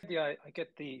 Yeah, I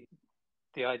get the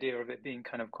idea of it being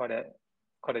kind of quite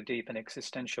a deep and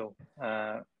existential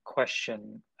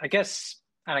question, I guess.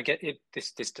 And I get it.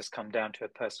 This does come down to a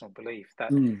personal belief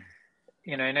that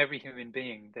you know, in every human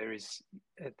being there is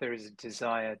a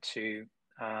desire to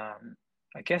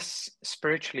I guess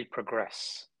spiritually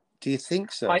progress. Do you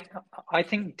think so? I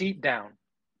think deep down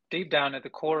at the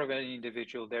core of any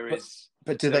individual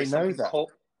but do they know that?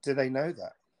 Do they know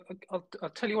that? I'll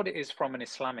tell you what it is from an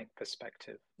Islamic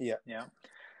perspective. Yeah.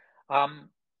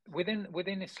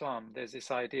 Within Islam, there's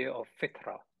this idea of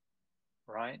fitra,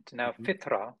 right? Now,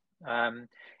 fitra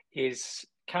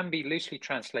can be loosely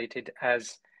translated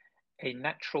as a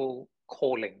natural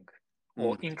calling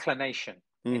or inclination,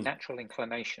 a natural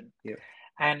inclination. Yeah.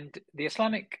 And the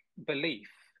Islamic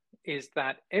belief is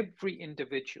that every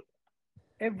individual,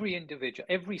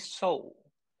 every soul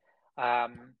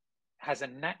has a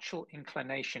natural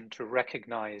inclination to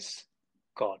recognize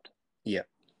God. Yeah.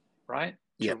 Right?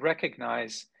 Yeah. To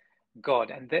recognize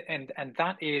God. And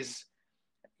that is,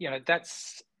 you know,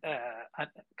 that's a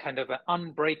kind of an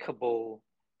unbreakable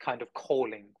kind of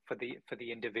calling for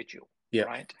the individual. Yeah.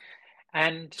 Right?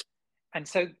 And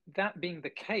so that being the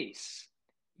case,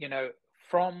 you know,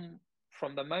 from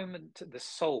the moment the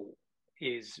soul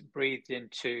is breathed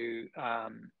into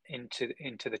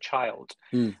the child,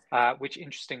 which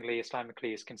interestingly,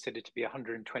 Islamically, is considered to be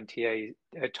 120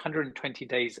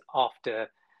 days after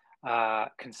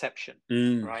conception,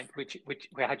 right? Which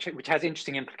has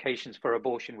interesting implications for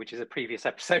abortion, which is a previous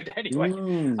episode anyway.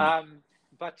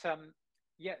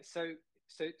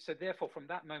 So therefore, from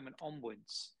that moment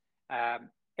onwards,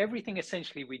 everything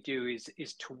essentially we do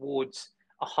is towards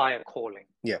a higher calling.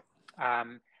 Yeah.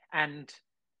 And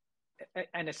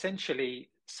essentially,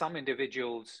 some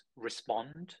individuals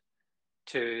respond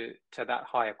to that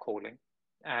higher calling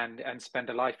and spend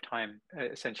a lifetime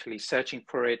essentially searching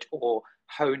for it or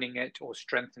honing it or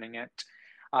strengthening it,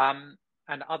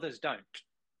 and others don't.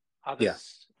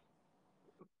 Others,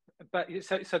 but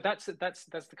so that's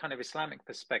the kind of Islamic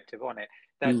perspective on it.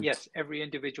 That yes, every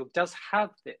individual does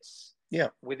have this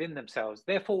within themselves.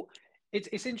 Therefore, it's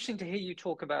interesting to hear you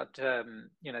talk about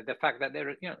you know, the fact that there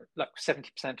are, you know, like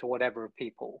 70% or whatever of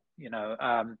people, you know,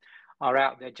 are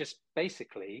out there just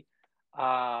basically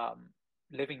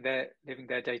living their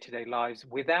day-to-day lives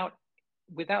without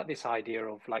this idea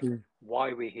of like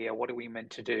why we're here, what are we meant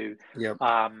to do, you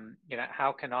know,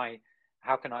 how can I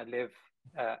live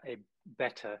a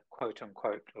better quote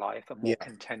unquote life, a more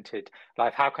contented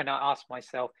life, how can I ask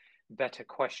myself better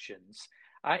questions.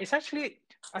 It's actually,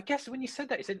 I guess when you said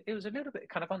that, it was a little bit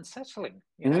kind of unsettling,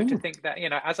 you know, to think that, you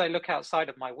know, as I look outside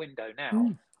of my window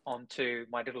now onto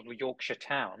my little Yorkshire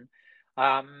town,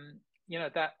 you know,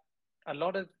 that a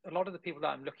lot of the people that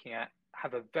I'm looking at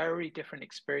have a very different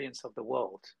experience of the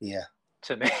world. Yeah.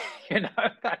 To me,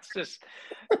 that's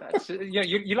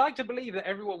you like to believe that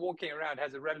everyone walking around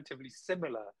has a relatively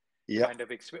similar kind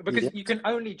of experience, because you can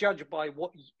only judge by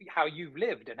how you've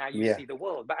lived and how you see the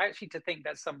world. But actually, to think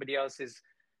that somebody else is,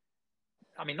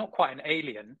 I mean, not quite an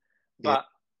alien, but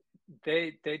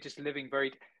they're just living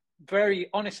very, very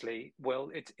honestly. Well,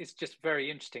 it's just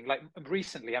very interesting. Like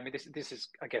recently, I mean, this is,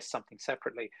 I guess, something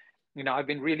separately. I've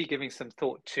been really giving some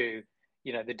thought to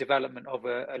the development of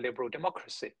a liberal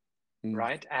democracy.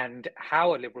 Right, and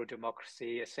how a liberal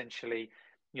democracy essentially,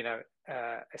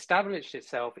 established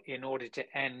itself in order to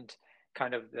end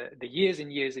kind of the years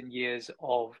and years and years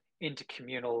of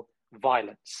intercommunal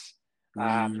violence,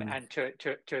 and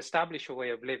to establish a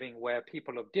way of living where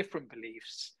people of different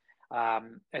beliefs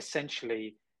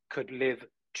essentially could live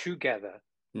together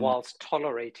whilst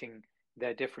tolerating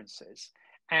their differences.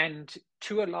 And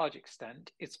to a large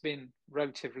extent, it's been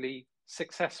relatively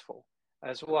successful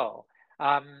as well.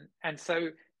 And so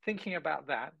thinking about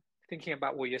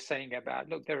what you're saying about,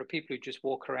 look, there are people who just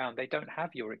walk around, they don't have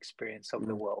your experience of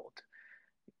the world.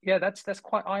 Yeah, that's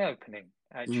quite eye-opening,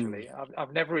 actually.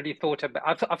 I've never really thought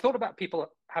about, I've thought about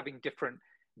people having different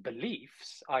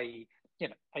beliefs, i.e.,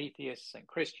 atheists and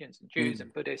Christians and Jews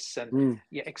and Buddhists and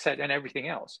etc. and everything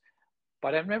else.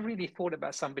 But I've never really thought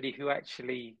about somebody who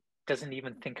actually doesn't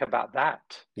even think about that.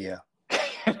 Yeah.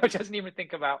 Doesn't even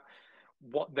think about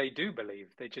what they do believe.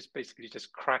 They just basically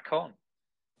just crack on.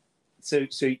 So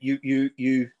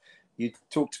you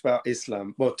talked about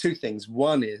Islam. Well, two things.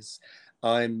 One is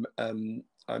I'm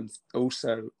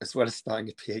also, as well as starting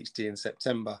a PhD in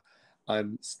September,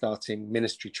 I'm starting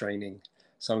ministry training.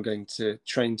 So I'm going to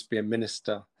train to be a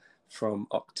minister from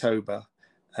October,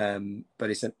 but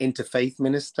it's an interfaith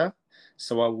minister.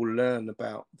 So I will learn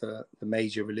about the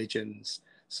major religions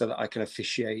so that I can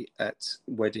officiate at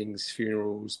weddings,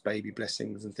 funerals, baby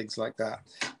blessings, and things like that.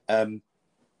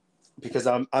 Because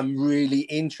I'm really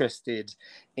interested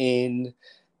in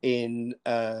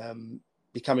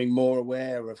becoming more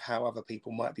aware of how other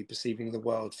people might be perceiving the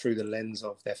world through the lens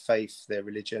of their faith, their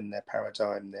religion, their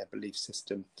paradigm, their belief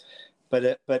system.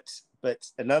 But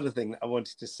another thing that I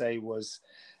wanted to say was,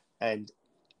 and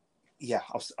yeah,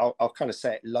 I'll kind of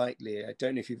say it lightly. I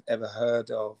don't know if you've ever heard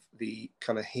of the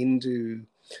kind of Hindu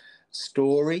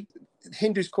story.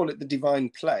 Hindus call it the divine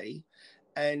play.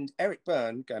 And Eric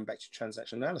Berne, going back to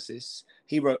transactional analysis,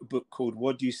 he wrote a book called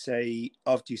What Do You Say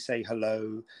After You Say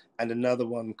Hello, and another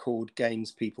one called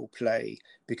Games People Play,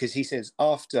 because he says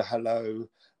after hello,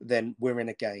 then we're in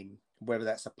a game. Whether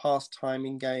that's a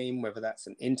pastiming game, whether that's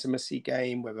an intimacy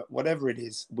game, whatever it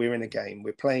is, we're in a game.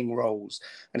 We're playing roles.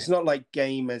 And it's not like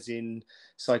game as in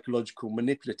psychological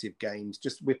manipulative games,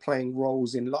 just we're playing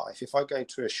roles in life. If I go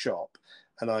into a shop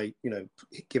and I,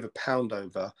 give a pound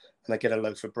over and I get a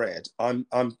loaf of bread, I'm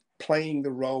playing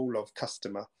the role of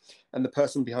customer, and the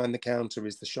person behind the counter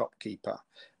is the shopkeeper.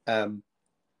 And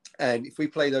if we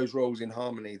play those roles in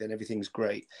harmony, then everything's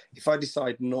great. If I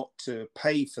decide not to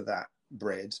pay for that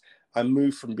bread, I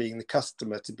move from being the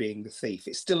customer to being the thief.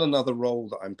 It's still another role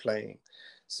that I'm playing.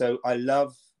 So I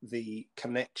love the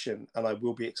connection, and I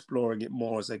will be exploring it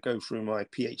more as I go through my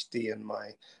PhD and my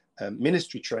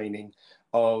ministry training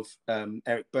of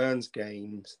Eric Berne's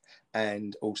games,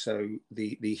 and also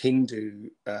the Hindu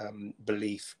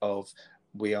belief of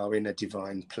we are in a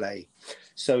divine play.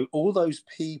 So all those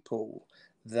people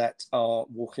that are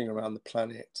walking around the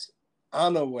planet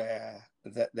unaware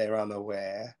that they're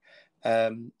unaware,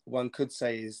 one could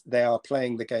say is they are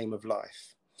playing the game of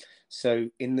life. So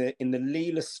in the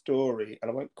Leela story, and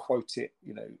I won't quote it,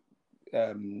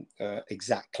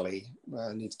 exactly,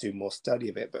 I need to do more study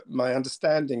of it, but my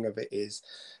understanding of it is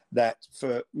that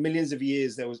for millions of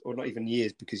years there was, or not even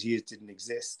years because years didn't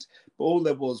exist, but all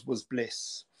there was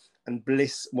bliss, and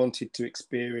bliss wanted to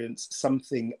experience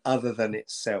something other than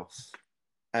itself.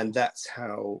 And that's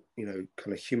how,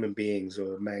 kind of human beings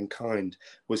or mankind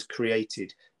was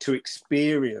created, to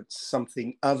experience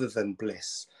something other than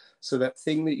bliss. So that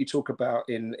thing that you talk about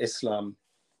in Islam,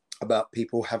 about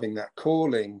people having that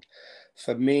calling,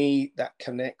 for me, that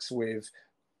connects with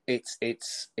it's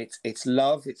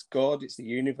love, it's God, it's the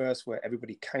universe where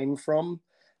everybody came from.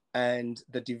 And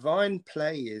the divine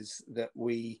play is that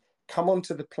we come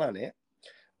onto the planet,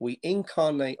 we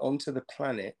incarnate onto the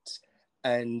planet,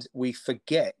 and we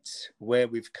forget where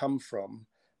we've come from,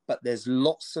 but there's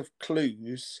lots of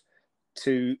clues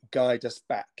to guide us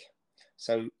back.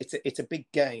 So it's a big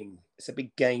game. It's a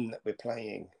big game that we're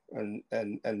playing, and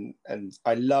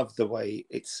I love the way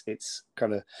it's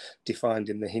kind of defined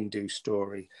in the Hindu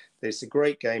story. It's a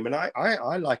great game, and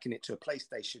I liken it to a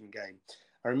PlayStation game.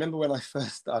 I remember when I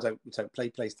first, I don't play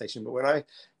PlayStation, but when I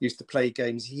used to play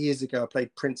games years ago, I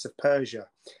played Prince of Persia.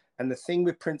 And the thing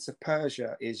with Prince of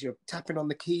Persia is you're tapping on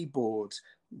the keyboard.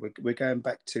 We're going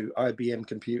back to IBM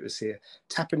computers here,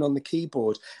 tapping on the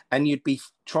keyboard, and you'd be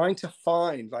trying to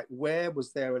find, like, where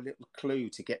was there a little clue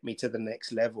to get me to the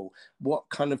next level? What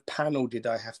kind of panel did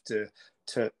I have to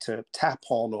tap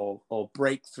on or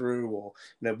break through, or,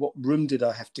 you know, what room did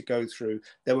I have to go through?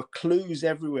 There were clues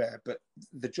everywhere, but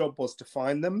the job was to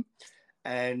find them.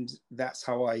 And that's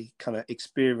how I kind of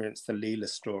experienced the Leela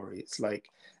story. It's like,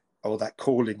 or that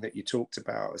calling that you talked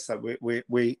about. It's that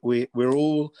we're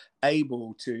all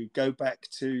able to go back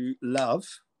to love.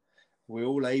 We're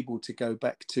all able to go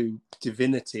back to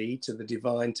divinity, to the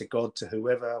divine, to God, to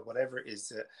whoever, whatever it is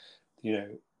that, you know,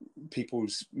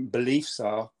 people's beliefs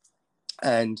are.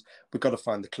 And we've got to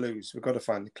find the clues. We've got to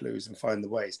find the clues and find the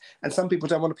ways. And some people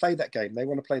don't want to play that game. They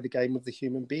want to play the game of the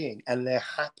human being, and they're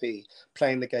happy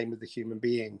playing the game of the human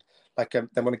being. Like,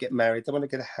 they want to get married, they want to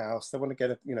get a house, they want to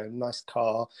get a, you know, nice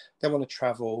car, they want to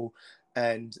travel,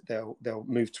 and they'll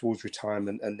move towards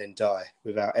retirement and then die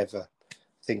without ever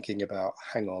thinking about,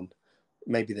 hang on,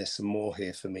 maybe there's some more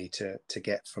here for me to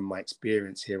get from my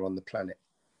experience here on the planet.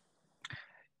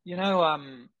 You know,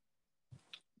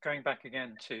 going back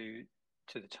again to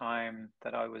the time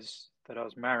that I was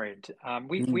married,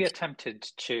 we attempted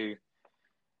to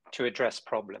address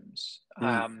problems.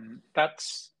 I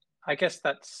guess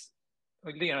that's,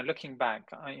 you know, looking back,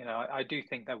 I do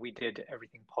think that we did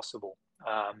everything possible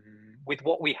with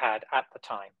what we had at the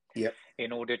time. Yep.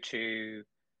 In order to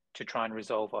try and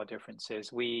resolve our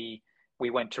differences. We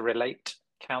went to Relate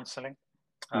counselling.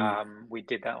 We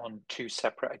did that on 2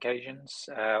 separate occasions,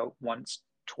 once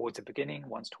towards the beginning,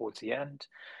 once towards the end.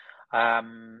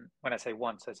 When I say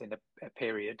once, as in a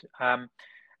period.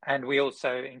 And we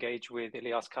also engaged with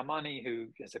Ilyas Karmani, who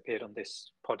has appeared on this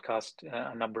podcast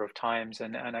a number of times.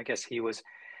 And I guess he was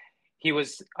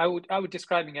I would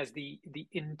describe him as the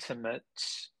intimate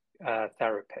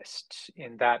therapist,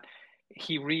 in that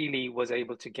he really was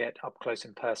able to get up close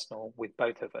and personal with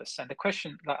both of us. And the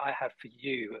question that I have for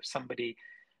you, of somebody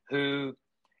who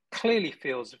clearly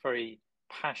feels very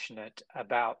passionate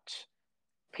about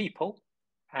people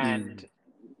and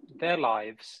their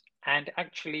lives, and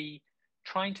actually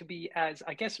trying to be as,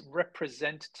 I guess,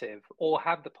 representative, or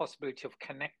have the possibility of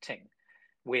connecting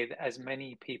with as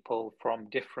many people from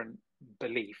different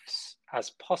beliefs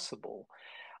as possible.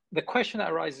 The question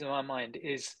that arises in my mind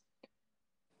is,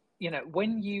 you know,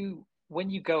 when you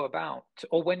go about,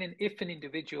 or if an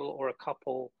individual or a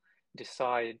couple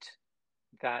decide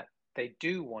that they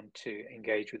do want to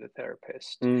engage with a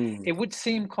therapist, it would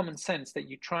seem common sense that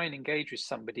you try and engage with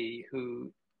somebody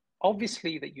who,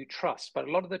 obviously, that you trust, but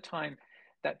a lot of the time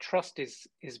that trust is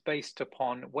based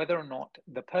upon whether or not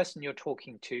the person you're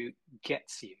talking to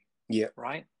gets you. Yeah.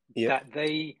 Right? Yeah. That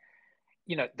they,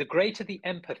 you know, the greater the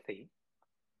empathy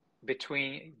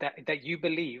between that you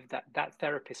believe that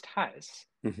therapist has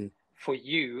for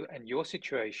you and your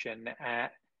situation,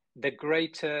 the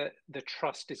greater the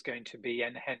trust is going to be.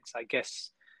 And hence, I guess,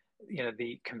 you know,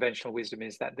 the conventional wisdom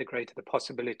is that the greater the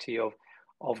possibility of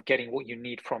getting what you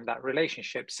need from that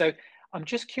relationship. So I'm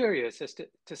just curious as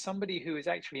to somebody who is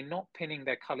actually not pinning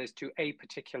their colors to a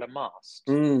particular mast,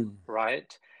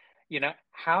 right? You know,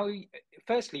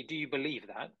 firstly, do you believe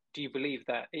that? Do you believe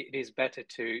that it is better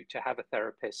to have a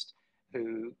therapist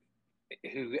who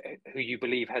you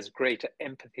believe has greater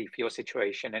empathy for your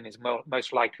situation and is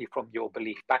most likely from your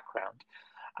belief background?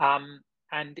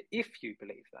 And if you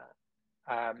believe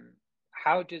that,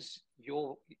 how does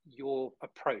your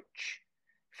approach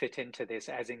fit into this,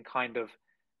 as in kind of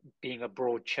being a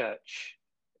broad church,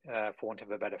 for want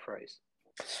of a better phrase?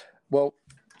 Well,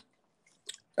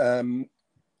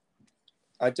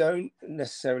 I don't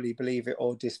necessarily believe it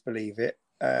or disbelieve it.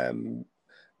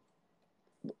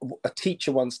 A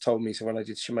teacher once told me, so when I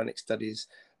did shamanic studies,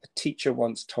 a teacher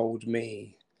once told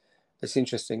me, it's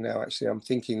interesting now, actually, I'm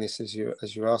thinking this as you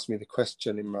asked me the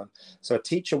question, Imran. So a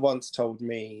teacher once told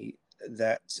me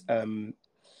that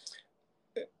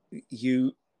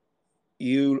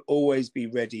you'll always be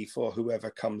ready for whoever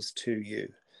comes to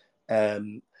you.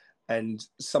 And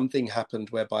something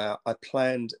happened whereby I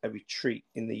planned a retreat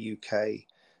in the UK,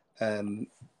 and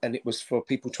it was for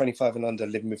people 25 and under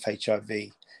living with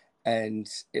HIV. And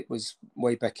it was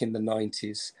way back in the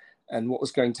 90s. And what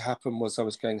was going to happen was I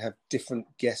was going to have different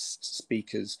guest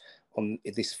speakers on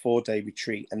this 4-day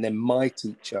retreat. And then my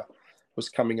teacher was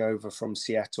coming over from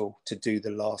Seattle to do the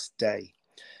last day.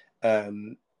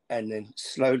 And then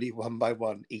slowly, one by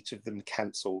one, each of them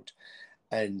cancelled.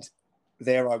 And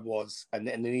there I was, and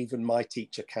then even my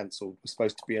teacher cancelled. Was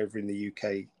supposed to be over in the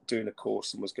UK doing a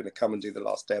course and was going to come and do the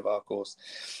last day of our course,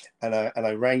 and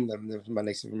I rang them. They were my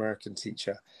Native American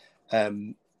teacher,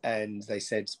 and they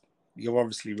said, "You're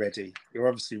obviously ready. You're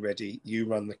obviously ready. You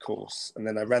run the course." And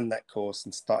then I ran that course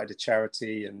and started a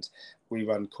charity, and we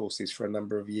run courses for a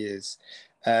number of years.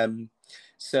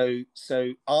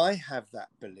 So I have that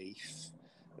belief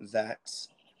that,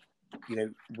 you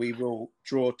know, we will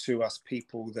draw to us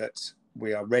people that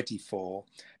we are ready for.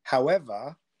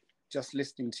 However, just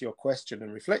listening to your question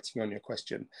and reflecting on your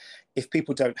question, if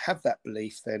people don't have that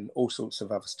belief, then all sorts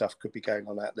of other stuff could be going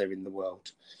on out there in the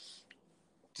world.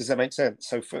 Does that make sense?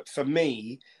 So for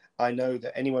me, I know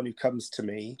that anyone who comes to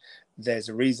me, there's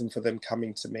a reason for them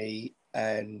coming to me.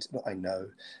 And I know,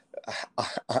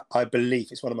 I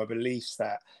believe, it's one of my beliefs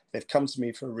that they've come to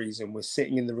me for a reason. We're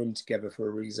sitting in the room together for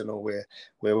a reason, or we're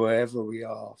wherever we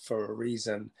are for a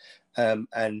reason.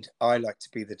 And I like to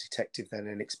be the detective then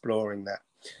in exploring that.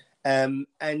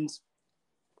 And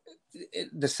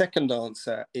the second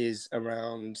answer is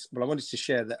around, well, I wanted to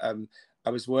share that I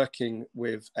was working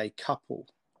with a couple,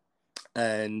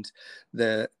 and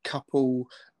the couple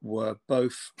were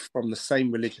both from the same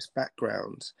religious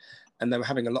background, and they were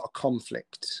having a lot of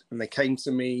conflict. And they came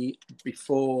to me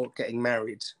before getting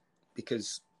married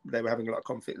because they were having a lot of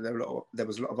conflict. There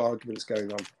was a lot of arguments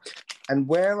going on. And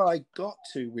where I got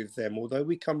to with them, although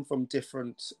we come from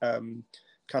different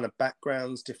kind of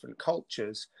backgrounds, different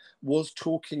cultures, was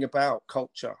talking about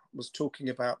culture, was talking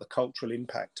about the cultural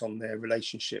impact on their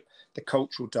relationship, the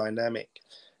cultural dynamic.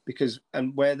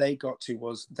 And where they got to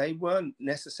was they weren't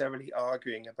necessarily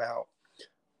arguing about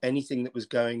anything that was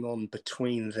going on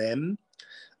between them.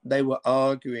 They were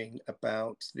arguing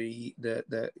about the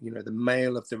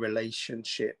male of the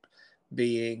relationship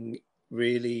being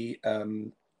really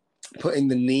putting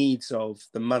the needs of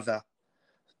the mother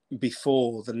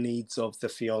before the needs of the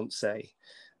fiance,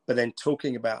 but then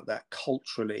talking about that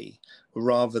culturally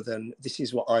rather than this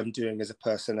is what I'm doing as a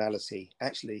personality.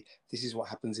 Actually, this is what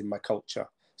happens in my culture.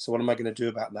 So what am I going to do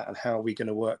about that, and how are we going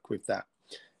to work with that?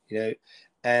 You know,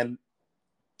 and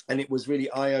it was really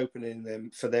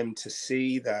eye-opening for them to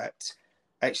see that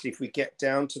actually, if we get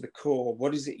down to the core,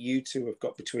 what is it you two have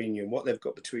got between you? And what they've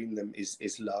got between them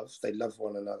is love. They love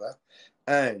one another,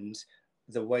 and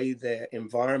the way their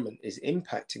environment is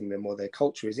impacting them, or their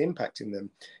culture is impacting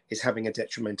them, is having a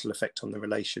detrimental effect on the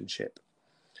relationship.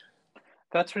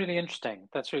 That's really interesting.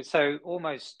 That's really so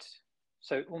almost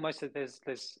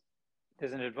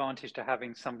there's an advantage to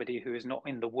having somebody who is not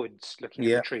in the woods looking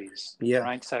at the trees,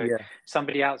 right? So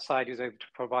somebody outside who's able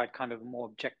to provide kind of a more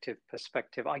objective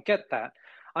perspective. I get that.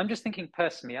 I'm just thinking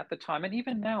personally at the time, and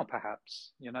even now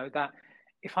perhaps, you know, that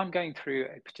if I'm going through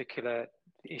a particular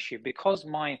issue, because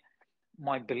my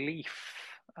belief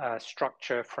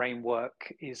structure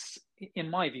framework is,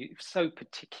 in my view, so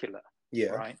particular,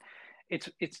 right?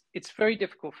 It's very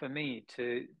difficult for me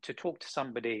to talk to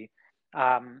somebody,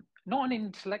 not on an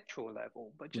intellectual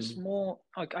level, but just more,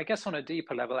 I guess, on a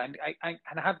deeper level, and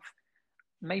have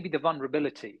maybe the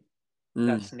vulnerability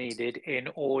that's needed in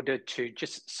order to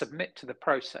just submit to the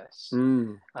process,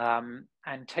 and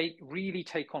really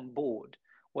take on board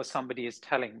what somebody is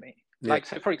telling me. Like,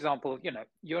 so for example, you know,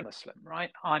 you're a Muslim,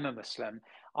 right? I'm a Muslim.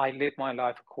 I live my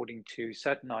life according to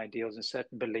certain ideals and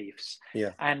certain beliefs.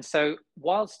 And so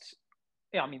whilst,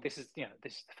 I mean, this is the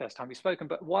first time we've spoken,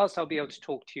 but whilst I'll be able to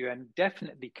talk to you and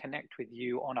definitely connect with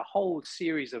you on a whole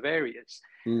series of areas,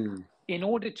 in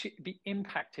order to be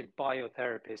impacted by your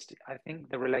therapist, I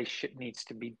think the relationship needs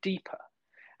to be deeper.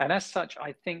 And as such,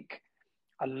 I think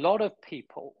a lot of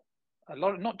people,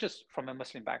 not just from a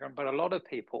Muslim background, but a lot of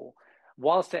people,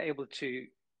 whilst they're able to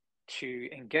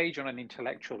engage on an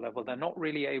intellectual level, they're not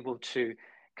really able to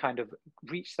kind of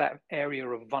reach that area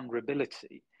of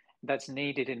vulnerability that's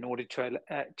needed in order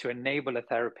to enable a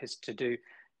therapist to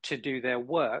do their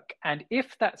work. And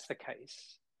if that's the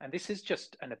case, and this is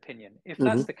just an opinion, if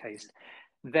that's the case,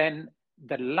 then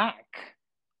the lack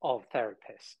of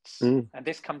therapists, and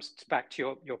this comes back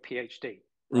to your PhD,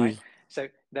 right? So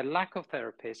the lack of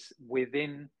therapists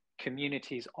within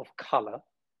communities of color,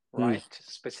 right,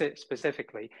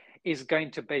 specifically, is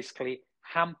going to basically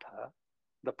hamper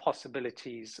the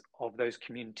possibilities of those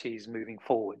communities moving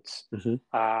forwards.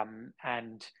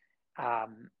 And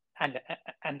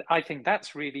I think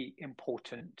that's really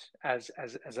important as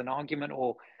an argument,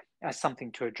 or as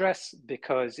something to address,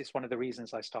 because it's one of the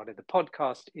reasons I started the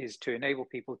podcast, is to enable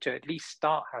people to at least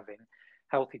start having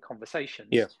healthy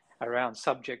conversations around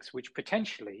subjects which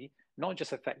potentially not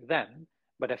just affect them,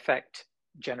 but affect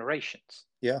generations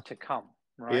to come,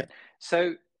 right?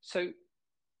 So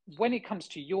when it comes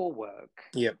to your work,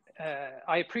 Yeah.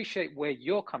 I appreciate where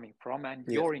you're coming from and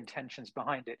your intentions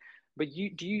behind it. But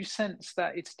do you sense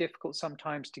that it's difficult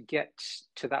sometimes to get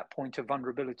to that point of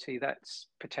vulnerability that's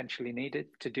potentially needed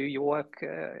to do your work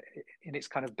in its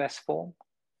kind of best form?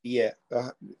 Yeah,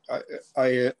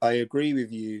 I agree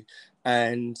with you.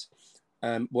 And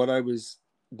what I was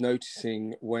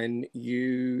noticing when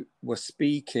you were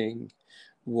speaking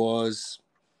was,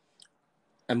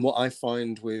 and what I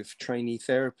find with trainee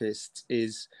therapists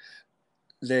is,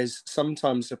 there's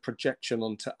sometimes a projection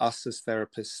onto us as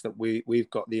therapists that we've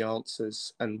got the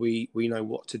answers and we know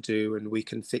what to do and we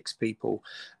can fix people.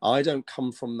 I don't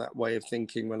come from that way of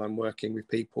thinking when I'm working with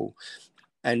people.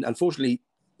 And unfortunately,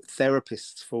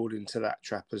 therapists fall into that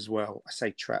trap as well. I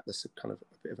say trap, that's a kind of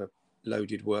a bit of a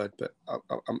loaded word, but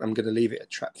I'm going to leave it a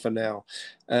trap for now,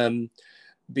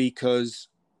 because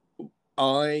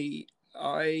I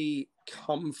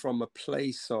come from a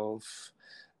place of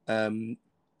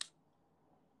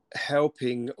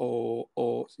helping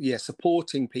or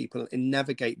supporting people and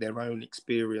navigate their own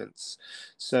experience.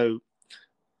 So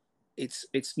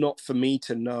it's not for me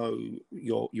to know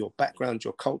your background,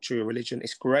 your culture, your religion.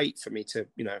 It's great for me to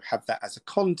have that as a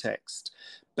context,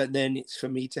 but then it's for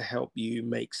me to help you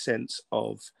make sense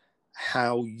of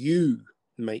how you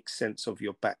make sense of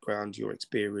your background, your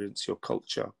experience, your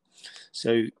culture.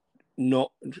 So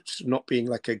not being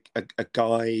like a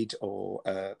guide or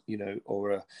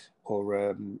or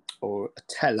a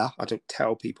teller. I don't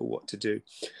tell people what to do,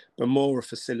 but more a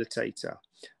facilitator.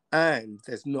 And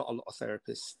there's not a lot of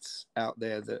therapists out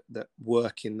there that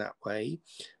work in that way,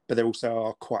 but there also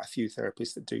are quite a few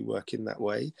therapists that do work in that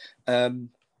way. And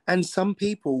some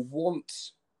people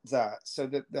want that. So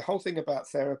the whole thing about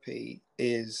therapy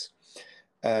is,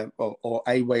 or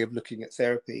a way of looking at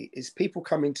therapy is, people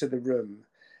come into the room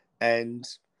and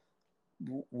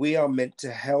we are meant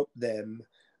to help them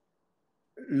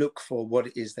look for what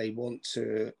it is they want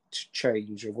to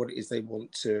change or what it is they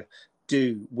want to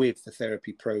do with the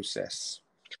therapy process.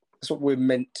 That's what we're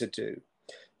meant to do.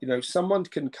 Someone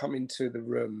can come into the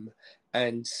room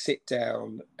and sit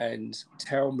down and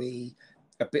tell me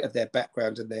a bit of their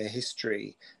background and their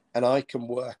history, and I can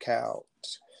work out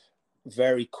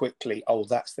very quickly, oh,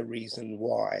 that's the reason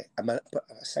why. But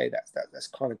I say that's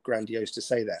kind of grandiose to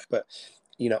say that, but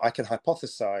I can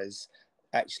hypothesize.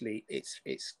 Actually, it's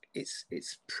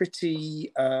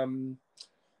pretty.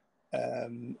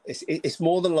 It's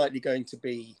more than likely going to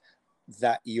be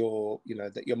that your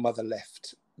mother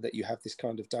left, that you have this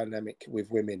kind of dynamic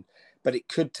with women, but it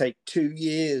could take 2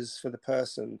 years for the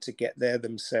person to get there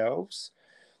themselves,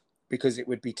 because it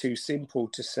would be too simple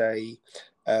to say,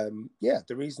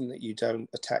 the reason that you don't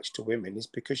attach to women is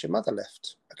because your mother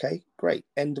left. Okay, great,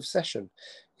 end of session.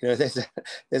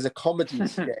 There's a comedy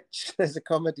sketch. There's a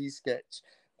comedy sketch,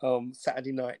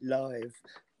 Saturday Night Live,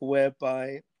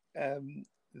 whereby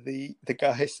the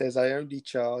guy says, I only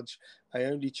charge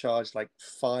like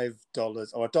 $5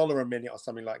 or $1 a minute or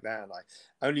something like that, and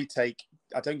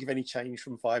I don't give any change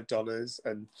from $5,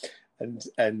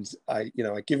 and I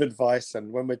give advice,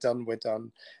 and when we're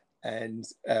done, and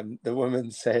the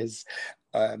woman says,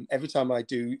 every time I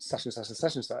do such and such and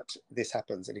such and such, this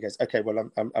happens. And he goes, okay, well,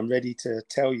 I'm ready to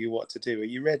tell you what to do. Are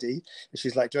you ready? And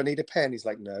she's like, do I need a pen? He's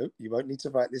like, no, you won't need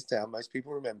to write this down. Most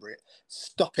people remember it.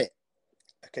 Stop it.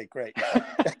 Okay, great.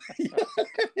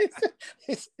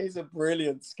 It's a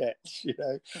brilliant sketch,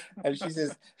 And she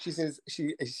says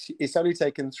it's only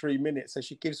taken 3 minutes, so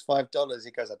she gives $5.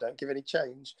 He goes, I don't give any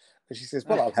change, and she says,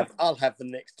 well, I'll have the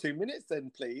next 2 minutes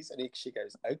then, please. And she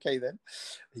goes, okay then.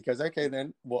 He goes, okay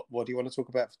then. What do you want to talk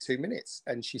about for 2 minutes?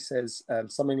 And she says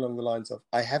something along the lines of,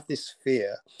 I have this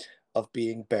fear of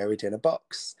being buried in a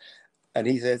box. And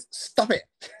he says, stop it.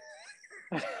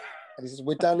 And he says,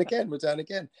 we're done again.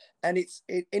 And it's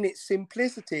in its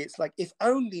simplicity. It's like, if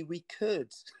only we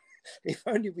could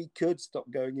stop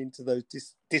going into those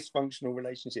dysfunctional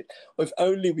relationships, or if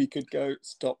only we could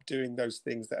stop doing those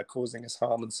things that are causing us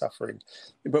harm and suffering.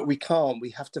 But we can't.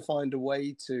 We have to find a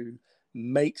way to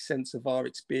make sense of our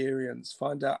experience,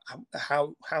 find out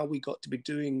how we got to be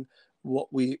doing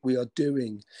what we are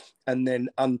doing, and then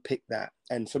unpick that.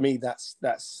 And for me, that's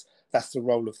the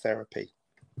role of therapy.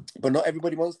 But not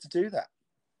everybody wants to do that.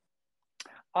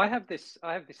 I have this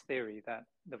theory that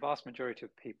the vast majority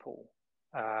of people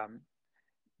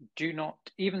do not,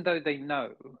 even though they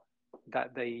know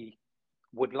that they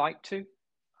would like to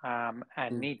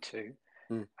and need to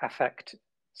affect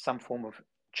some form of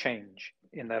change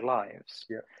in their lives,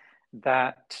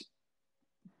 that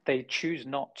they choose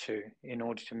not to in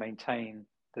order to maintain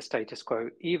the status quo,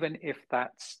 even if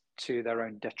that's to their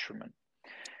own detriment.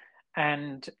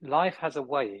 And life has a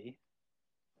way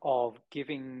of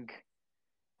giving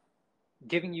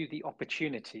you the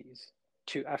opportunities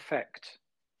to affect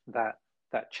that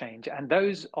change. And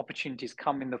those opportunities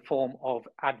come in the form of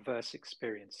adverse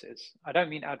experiences. I don't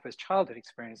mean adverse childhood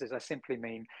experiences. I simply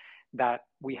mean that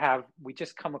we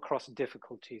just come across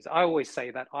difficulties. I always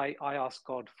say that I ask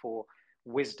God for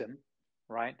wisdom,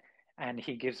 right? And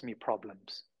he gives me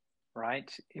problems, right?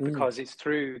 Because it's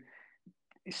through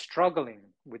struggling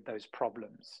with those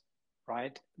problems,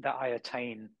 right, that I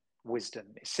attain wisdom.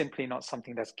 It's simply not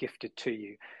something that's gifted to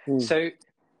you. So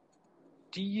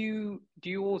do you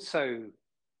also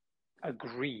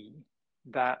agree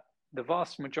that the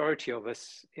vast majority of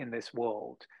us in this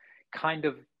world kind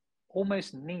of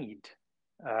almost need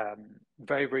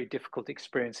very, very difficult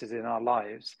experiences in our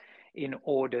lives in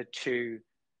order to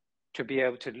be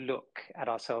able to look at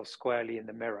ourselves squarely in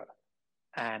the mirror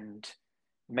and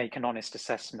make an honest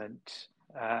assessment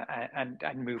and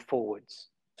move forwards?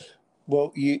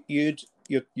 Well, you're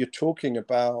talking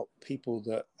about people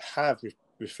that have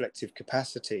reflective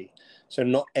capacity. So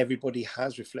not everybody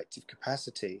has reflective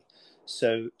capacity.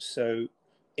 So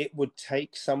it would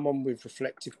take someone with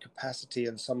reflective capacity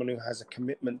and someone who has a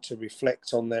commitment to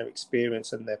reflect on their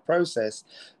experience and their process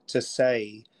to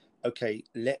say, okay,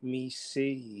 let me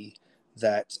see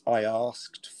that I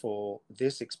asked for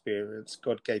this experience,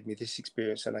 God gave me this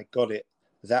experience, and I got it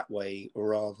that way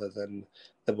rather than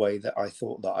the way that I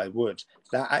thought that I would.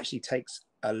 That actually takes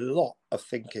a lot of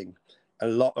thinking, a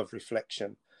lot of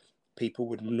reflection. People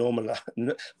would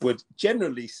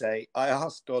generally say, I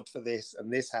asked God for this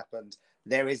and this happened.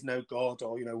 There is no God,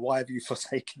 or, why have you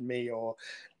forsaken me? Or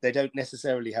they don't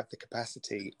necessarily have the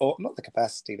capacity, or not the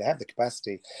capacity, they have the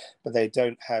capacity, but they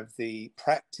don't have the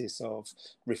practice of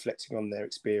reflecting on their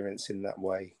experience in that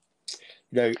way.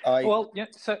 Sorry,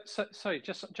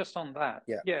 just on that.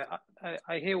 Yeah,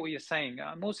 I hear what you're saying.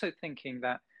 I'm also thinking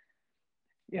that,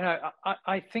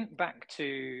 I think back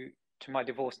to my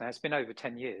divorce now. It's been over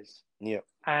 10 years. Yeah.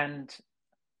 And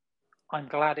I'm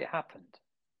glad it happened.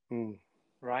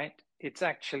 Right? It's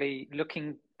actually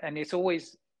and it's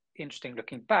always interesting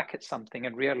looking back at something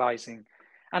and realizing,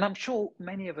 and I'm sure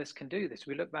many of us can do this.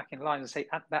 We look back in life and say,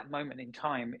 at that moment in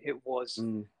time, it was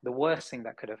the worst thing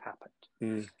that could have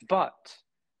happened. But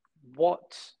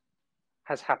what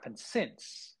has happened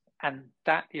since, and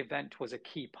that event was a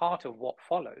key part of what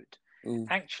followed,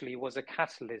 actually was a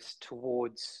catalyst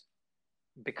towards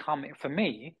becoming, for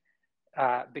me,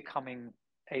 becoming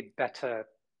a better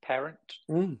parent,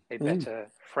 a better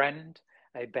friend,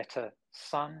 a better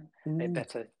son, a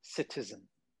better citizen,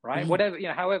 right? Whatever,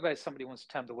 however somebody wants to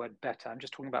term the word better. I'm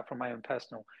just talking about from my own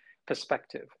personal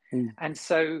perspective. And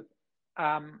so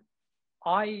are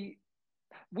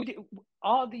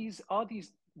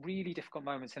these really difficult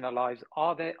moments in our lives,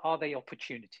 are they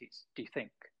opportunities, do you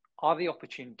think? Are they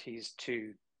opportunities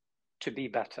to be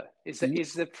better? Is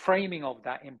the framing of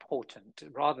that important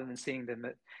rather than seeing them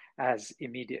as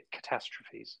immediate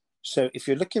catastrophes? So if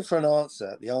you're looking for an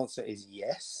answer, the answer is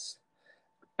yes.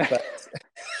 But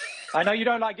I know you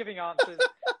don't like giving answers,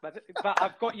 but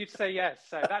I've got you to say yes,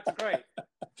 so that's great.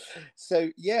 So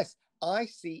yes, I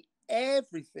see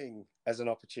everything as an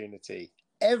opportunity.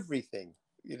 Everything,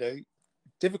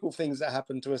 difficult things that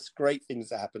happen to us, great things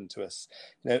that happen to us,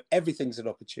 everything's an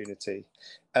opportunity.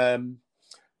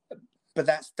 But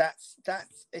that's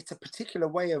it's a particular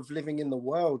way of living in the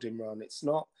world, Imran. It's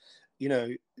not,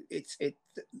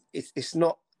 it's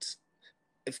not,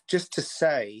 if just to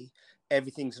say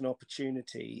everything's an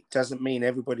opportunity doesn't mean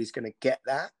everybody's going to get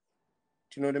that.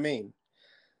 Do you know what I mean?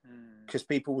 Because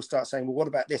people will start saying, well, what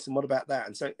about this and what about that?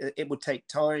 And so it would take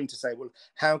time to say, well,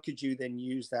 how could you then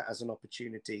use that as an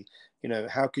opportunity?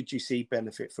 How could you see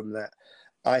benefit from that?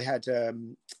 I had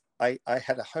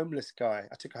a homeless guy.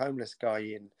 I took a homeless guy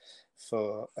in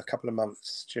for a couple of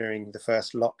months during the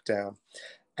first lockdown.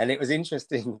 And it was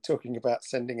interesting talking about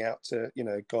sending out to,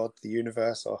 God, the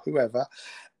universe, or whoever.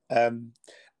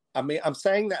 I mean, I'm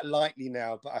saying that lightly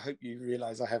now, but I hope you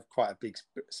realize I have quite a big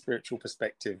spiritual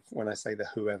perspective when I say the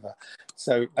whoever.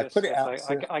 So I put it out.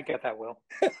 I get that, Will.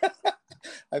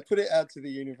 I put it out to the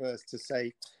universe to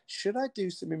say, should I do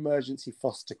some emergency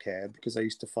foster care because I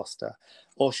used to foster,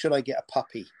 or should I get a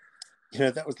puppy?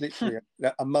 That was literally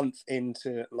a month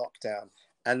into lockdown.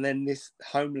 And then this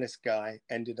homeless guy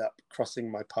ended up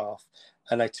crossing my path,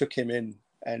 and I took him in.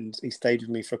 And he stayed with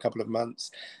me for a couple of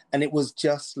months. And it was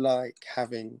just like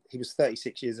he was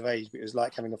 36 years of age, but it was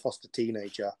like having a foster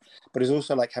teenager. But it was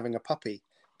also like having a puppy,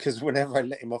 because whenever I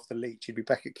let him off the leash, he'd be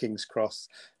back at King's Cross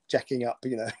jacking up,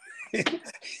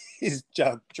 his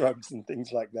drugs and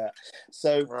things like that.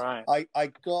 So right. I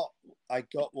got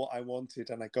what I wanted,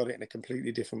 and I got it in a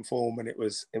completely different form, and it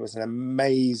was an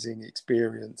amazing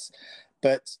experience.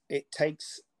 But it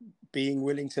takes being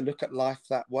willing to look at life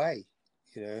that way,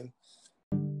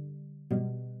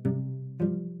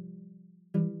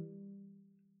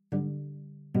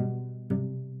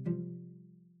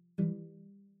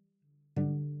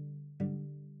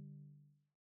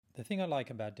 The thing I like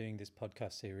about doing this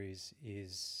podcast series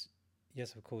is,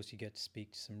 yes, of course, you get to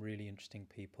speak to some really interesting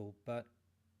people, but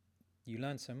you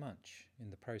learn so much in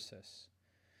the process.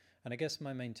 And I guess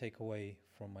my main takeaway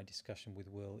from my discussion with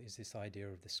Will is this idea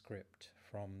of the script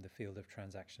from the field of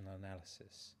transactional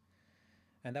analysis,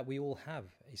 and that we all have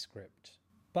a script,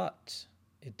 but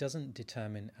it doesn't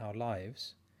determine our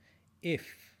lives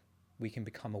if we can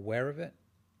become aware of it,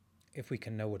 if we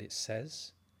can know what it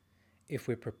says, if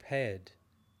we're prepared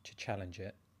to challenge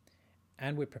it,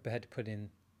 and we're prepared to put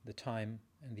in the time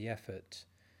and the effort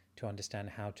to understand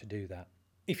how to do that.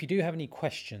 If you do have any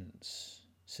questions,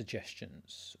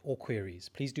 suggestions, or queries,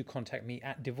 please do contact me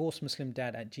at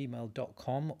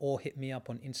divorcemuslimdad@gmail.com or hit me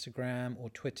up on Instagram or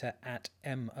Twitter at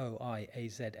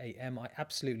MOIAZAM. I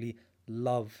absolutely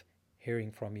love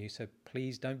hearing from you, so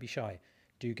please don't be shy.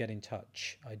 Do get in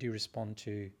touch. I do respond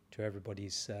to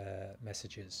everybody's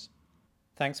messages.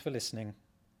 Thanks for listening.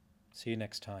 See you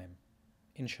next time.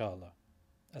 Inshallah.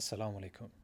 Assalamu alaikum.